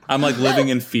interesting. I'm like living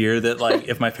in fear that like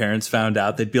if my parents found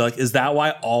out, they'd be like, "Is that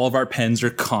why all of our pens are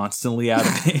constantly out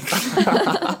of ink?"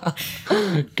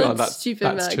 God, That's that's stupid,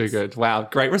 That's Max. too good. Wow,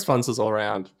 great responses all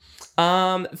around.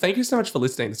 Thank you so much for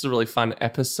listening. This is a really fun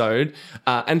episode,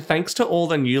 and thanks to all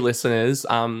the new listeners.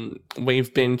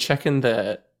 We've been checking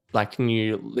the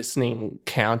new listening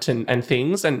count and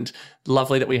things, and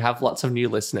lovely that we have lots of new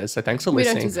listeners. So thanks for We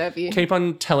don't listening. deserve you. Keep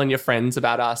on telling your friends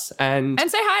about us and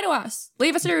And say hi to us.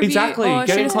 Leave us a review. exactly. Or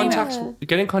Get shoot in us an email. contact.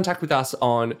 Get in contact with us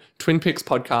on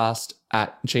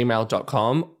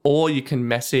twinpixpodcast@gmail.com, or you can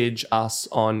message us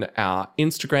on our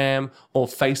Instagram or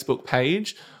Facebook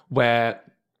page, where,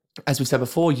 as we said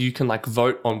before, you can like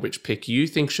vote on which pick you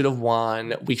think should have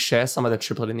won. We share some of the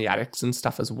Triplet in the Attics and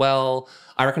stuff as well.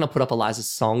 I reckon I'll put up Eliza's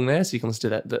song there so you can listen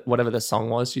to that. Whatever the song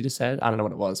was you just said. I don't know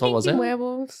what it was. What was it?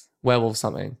 Werewolves. Werewolf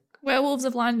something. Werewolves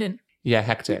of London. Yeah,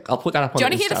 hectic. I'll put that up on Do you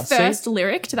the want to hear the Insta. first See?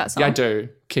 lyric to that song? Yeah, I do.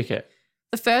 Kick it.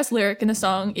 The first lyric in the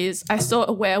song is, I saw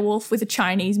a werewolf with a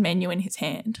Chinese menu in his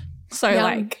hand. So Yum.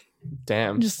 like,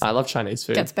 Damn. Just I love Chinese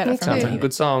food. gets better Me from Sounds too. like a there.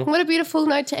 good song. What a beautiful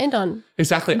note to end on.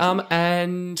 Exactly.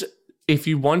 And if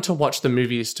you want to watch the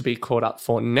movies to be caught up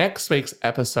for next week's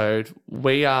episode,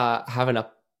 we are having a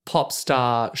pop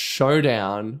star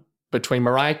showdown between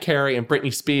Mariah Carey and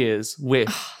Britney Spears with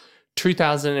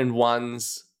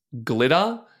 2001's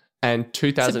Glitter and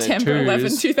 2002's September 11,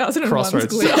 2001's Crossroads.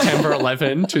 Glitter. September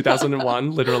 11,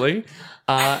 2001, literally.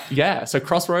 So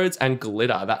Crossroads and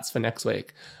Glitter, that's for next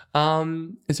week.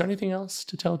 Is there anything else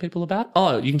to tell people about?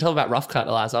 Oh, you can tell about Rough Cut,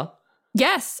 Eliza.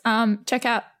 Yes. Check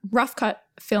out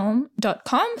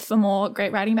roughcutfilm.com for more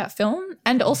great writing about film.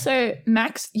 And also,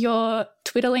 Max, your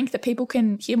Twitter link that people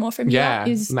can hear more from you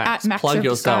is Max, at Maxer of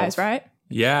Disguise, right?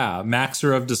 Yeah,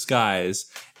 Maxer of Disguise.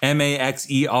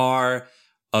 Maxer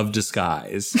of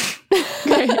Disguise.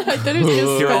 Great. I thought it was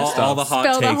just Here are all the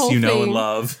hot takes you know and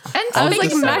love. And I was like,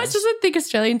 so Max much. doesn't think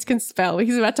Australians can spell.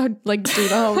 He's about to like do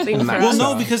the whole thing. for Well, us.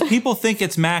 no, because people think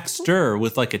it's Maxter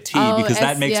with like a T because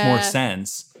that makes more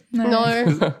sense.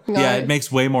 No. Yeah, it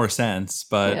makes way more sense,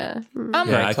 but Yeah.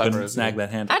 I couldn't snag that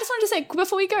hand. I just wanted to say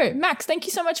before we go, Max, thank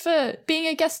you so much for being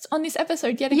a guest on this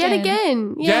episode yet again. Yet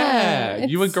again. Yeah.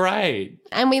 You were great.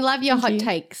 And we love your hot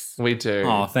takes. We do.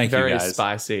 Oh, thank you, Very guys.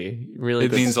 spicy. Really It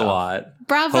good means stuff. a lot.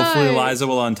 Bravo. Hopefully Eliza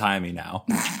will untie me now.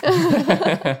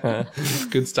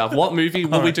 Good stuff. What movie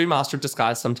will we do Master of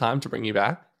Disguise sometime to bring you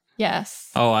back? Yes.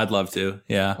 Oh, I'd love to.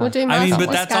 Yeah. We'll do I mean, Master but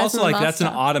of that's Disguise also and like, that's an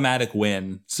Master. automatic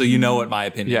win. So you know what my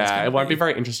opinion is. Yeah, gonna it won't be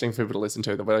very interesting for people to listen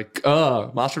to. That we're like,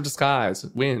 oh, Master of Disguise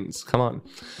wins. Come on.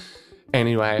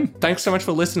 Anyway, thanks so much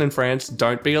for listening, friends.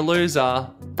 Don't be a loser.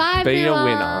 Bye, Be everyone. a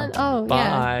winner. Oh,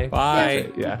 Bye.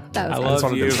 Bye. Yeah. That was I I just love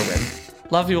wanted them you. to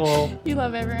win. Love you all. You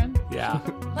love everyone. Yeah.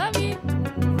 Love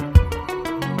you.